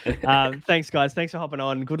 Thanks, guys. Thanks for hopping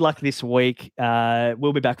on. Good luck this week.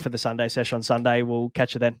 We'll be back for the Sunday session on Sunday. We'll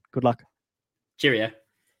catch you then. Good luck. Cheerio.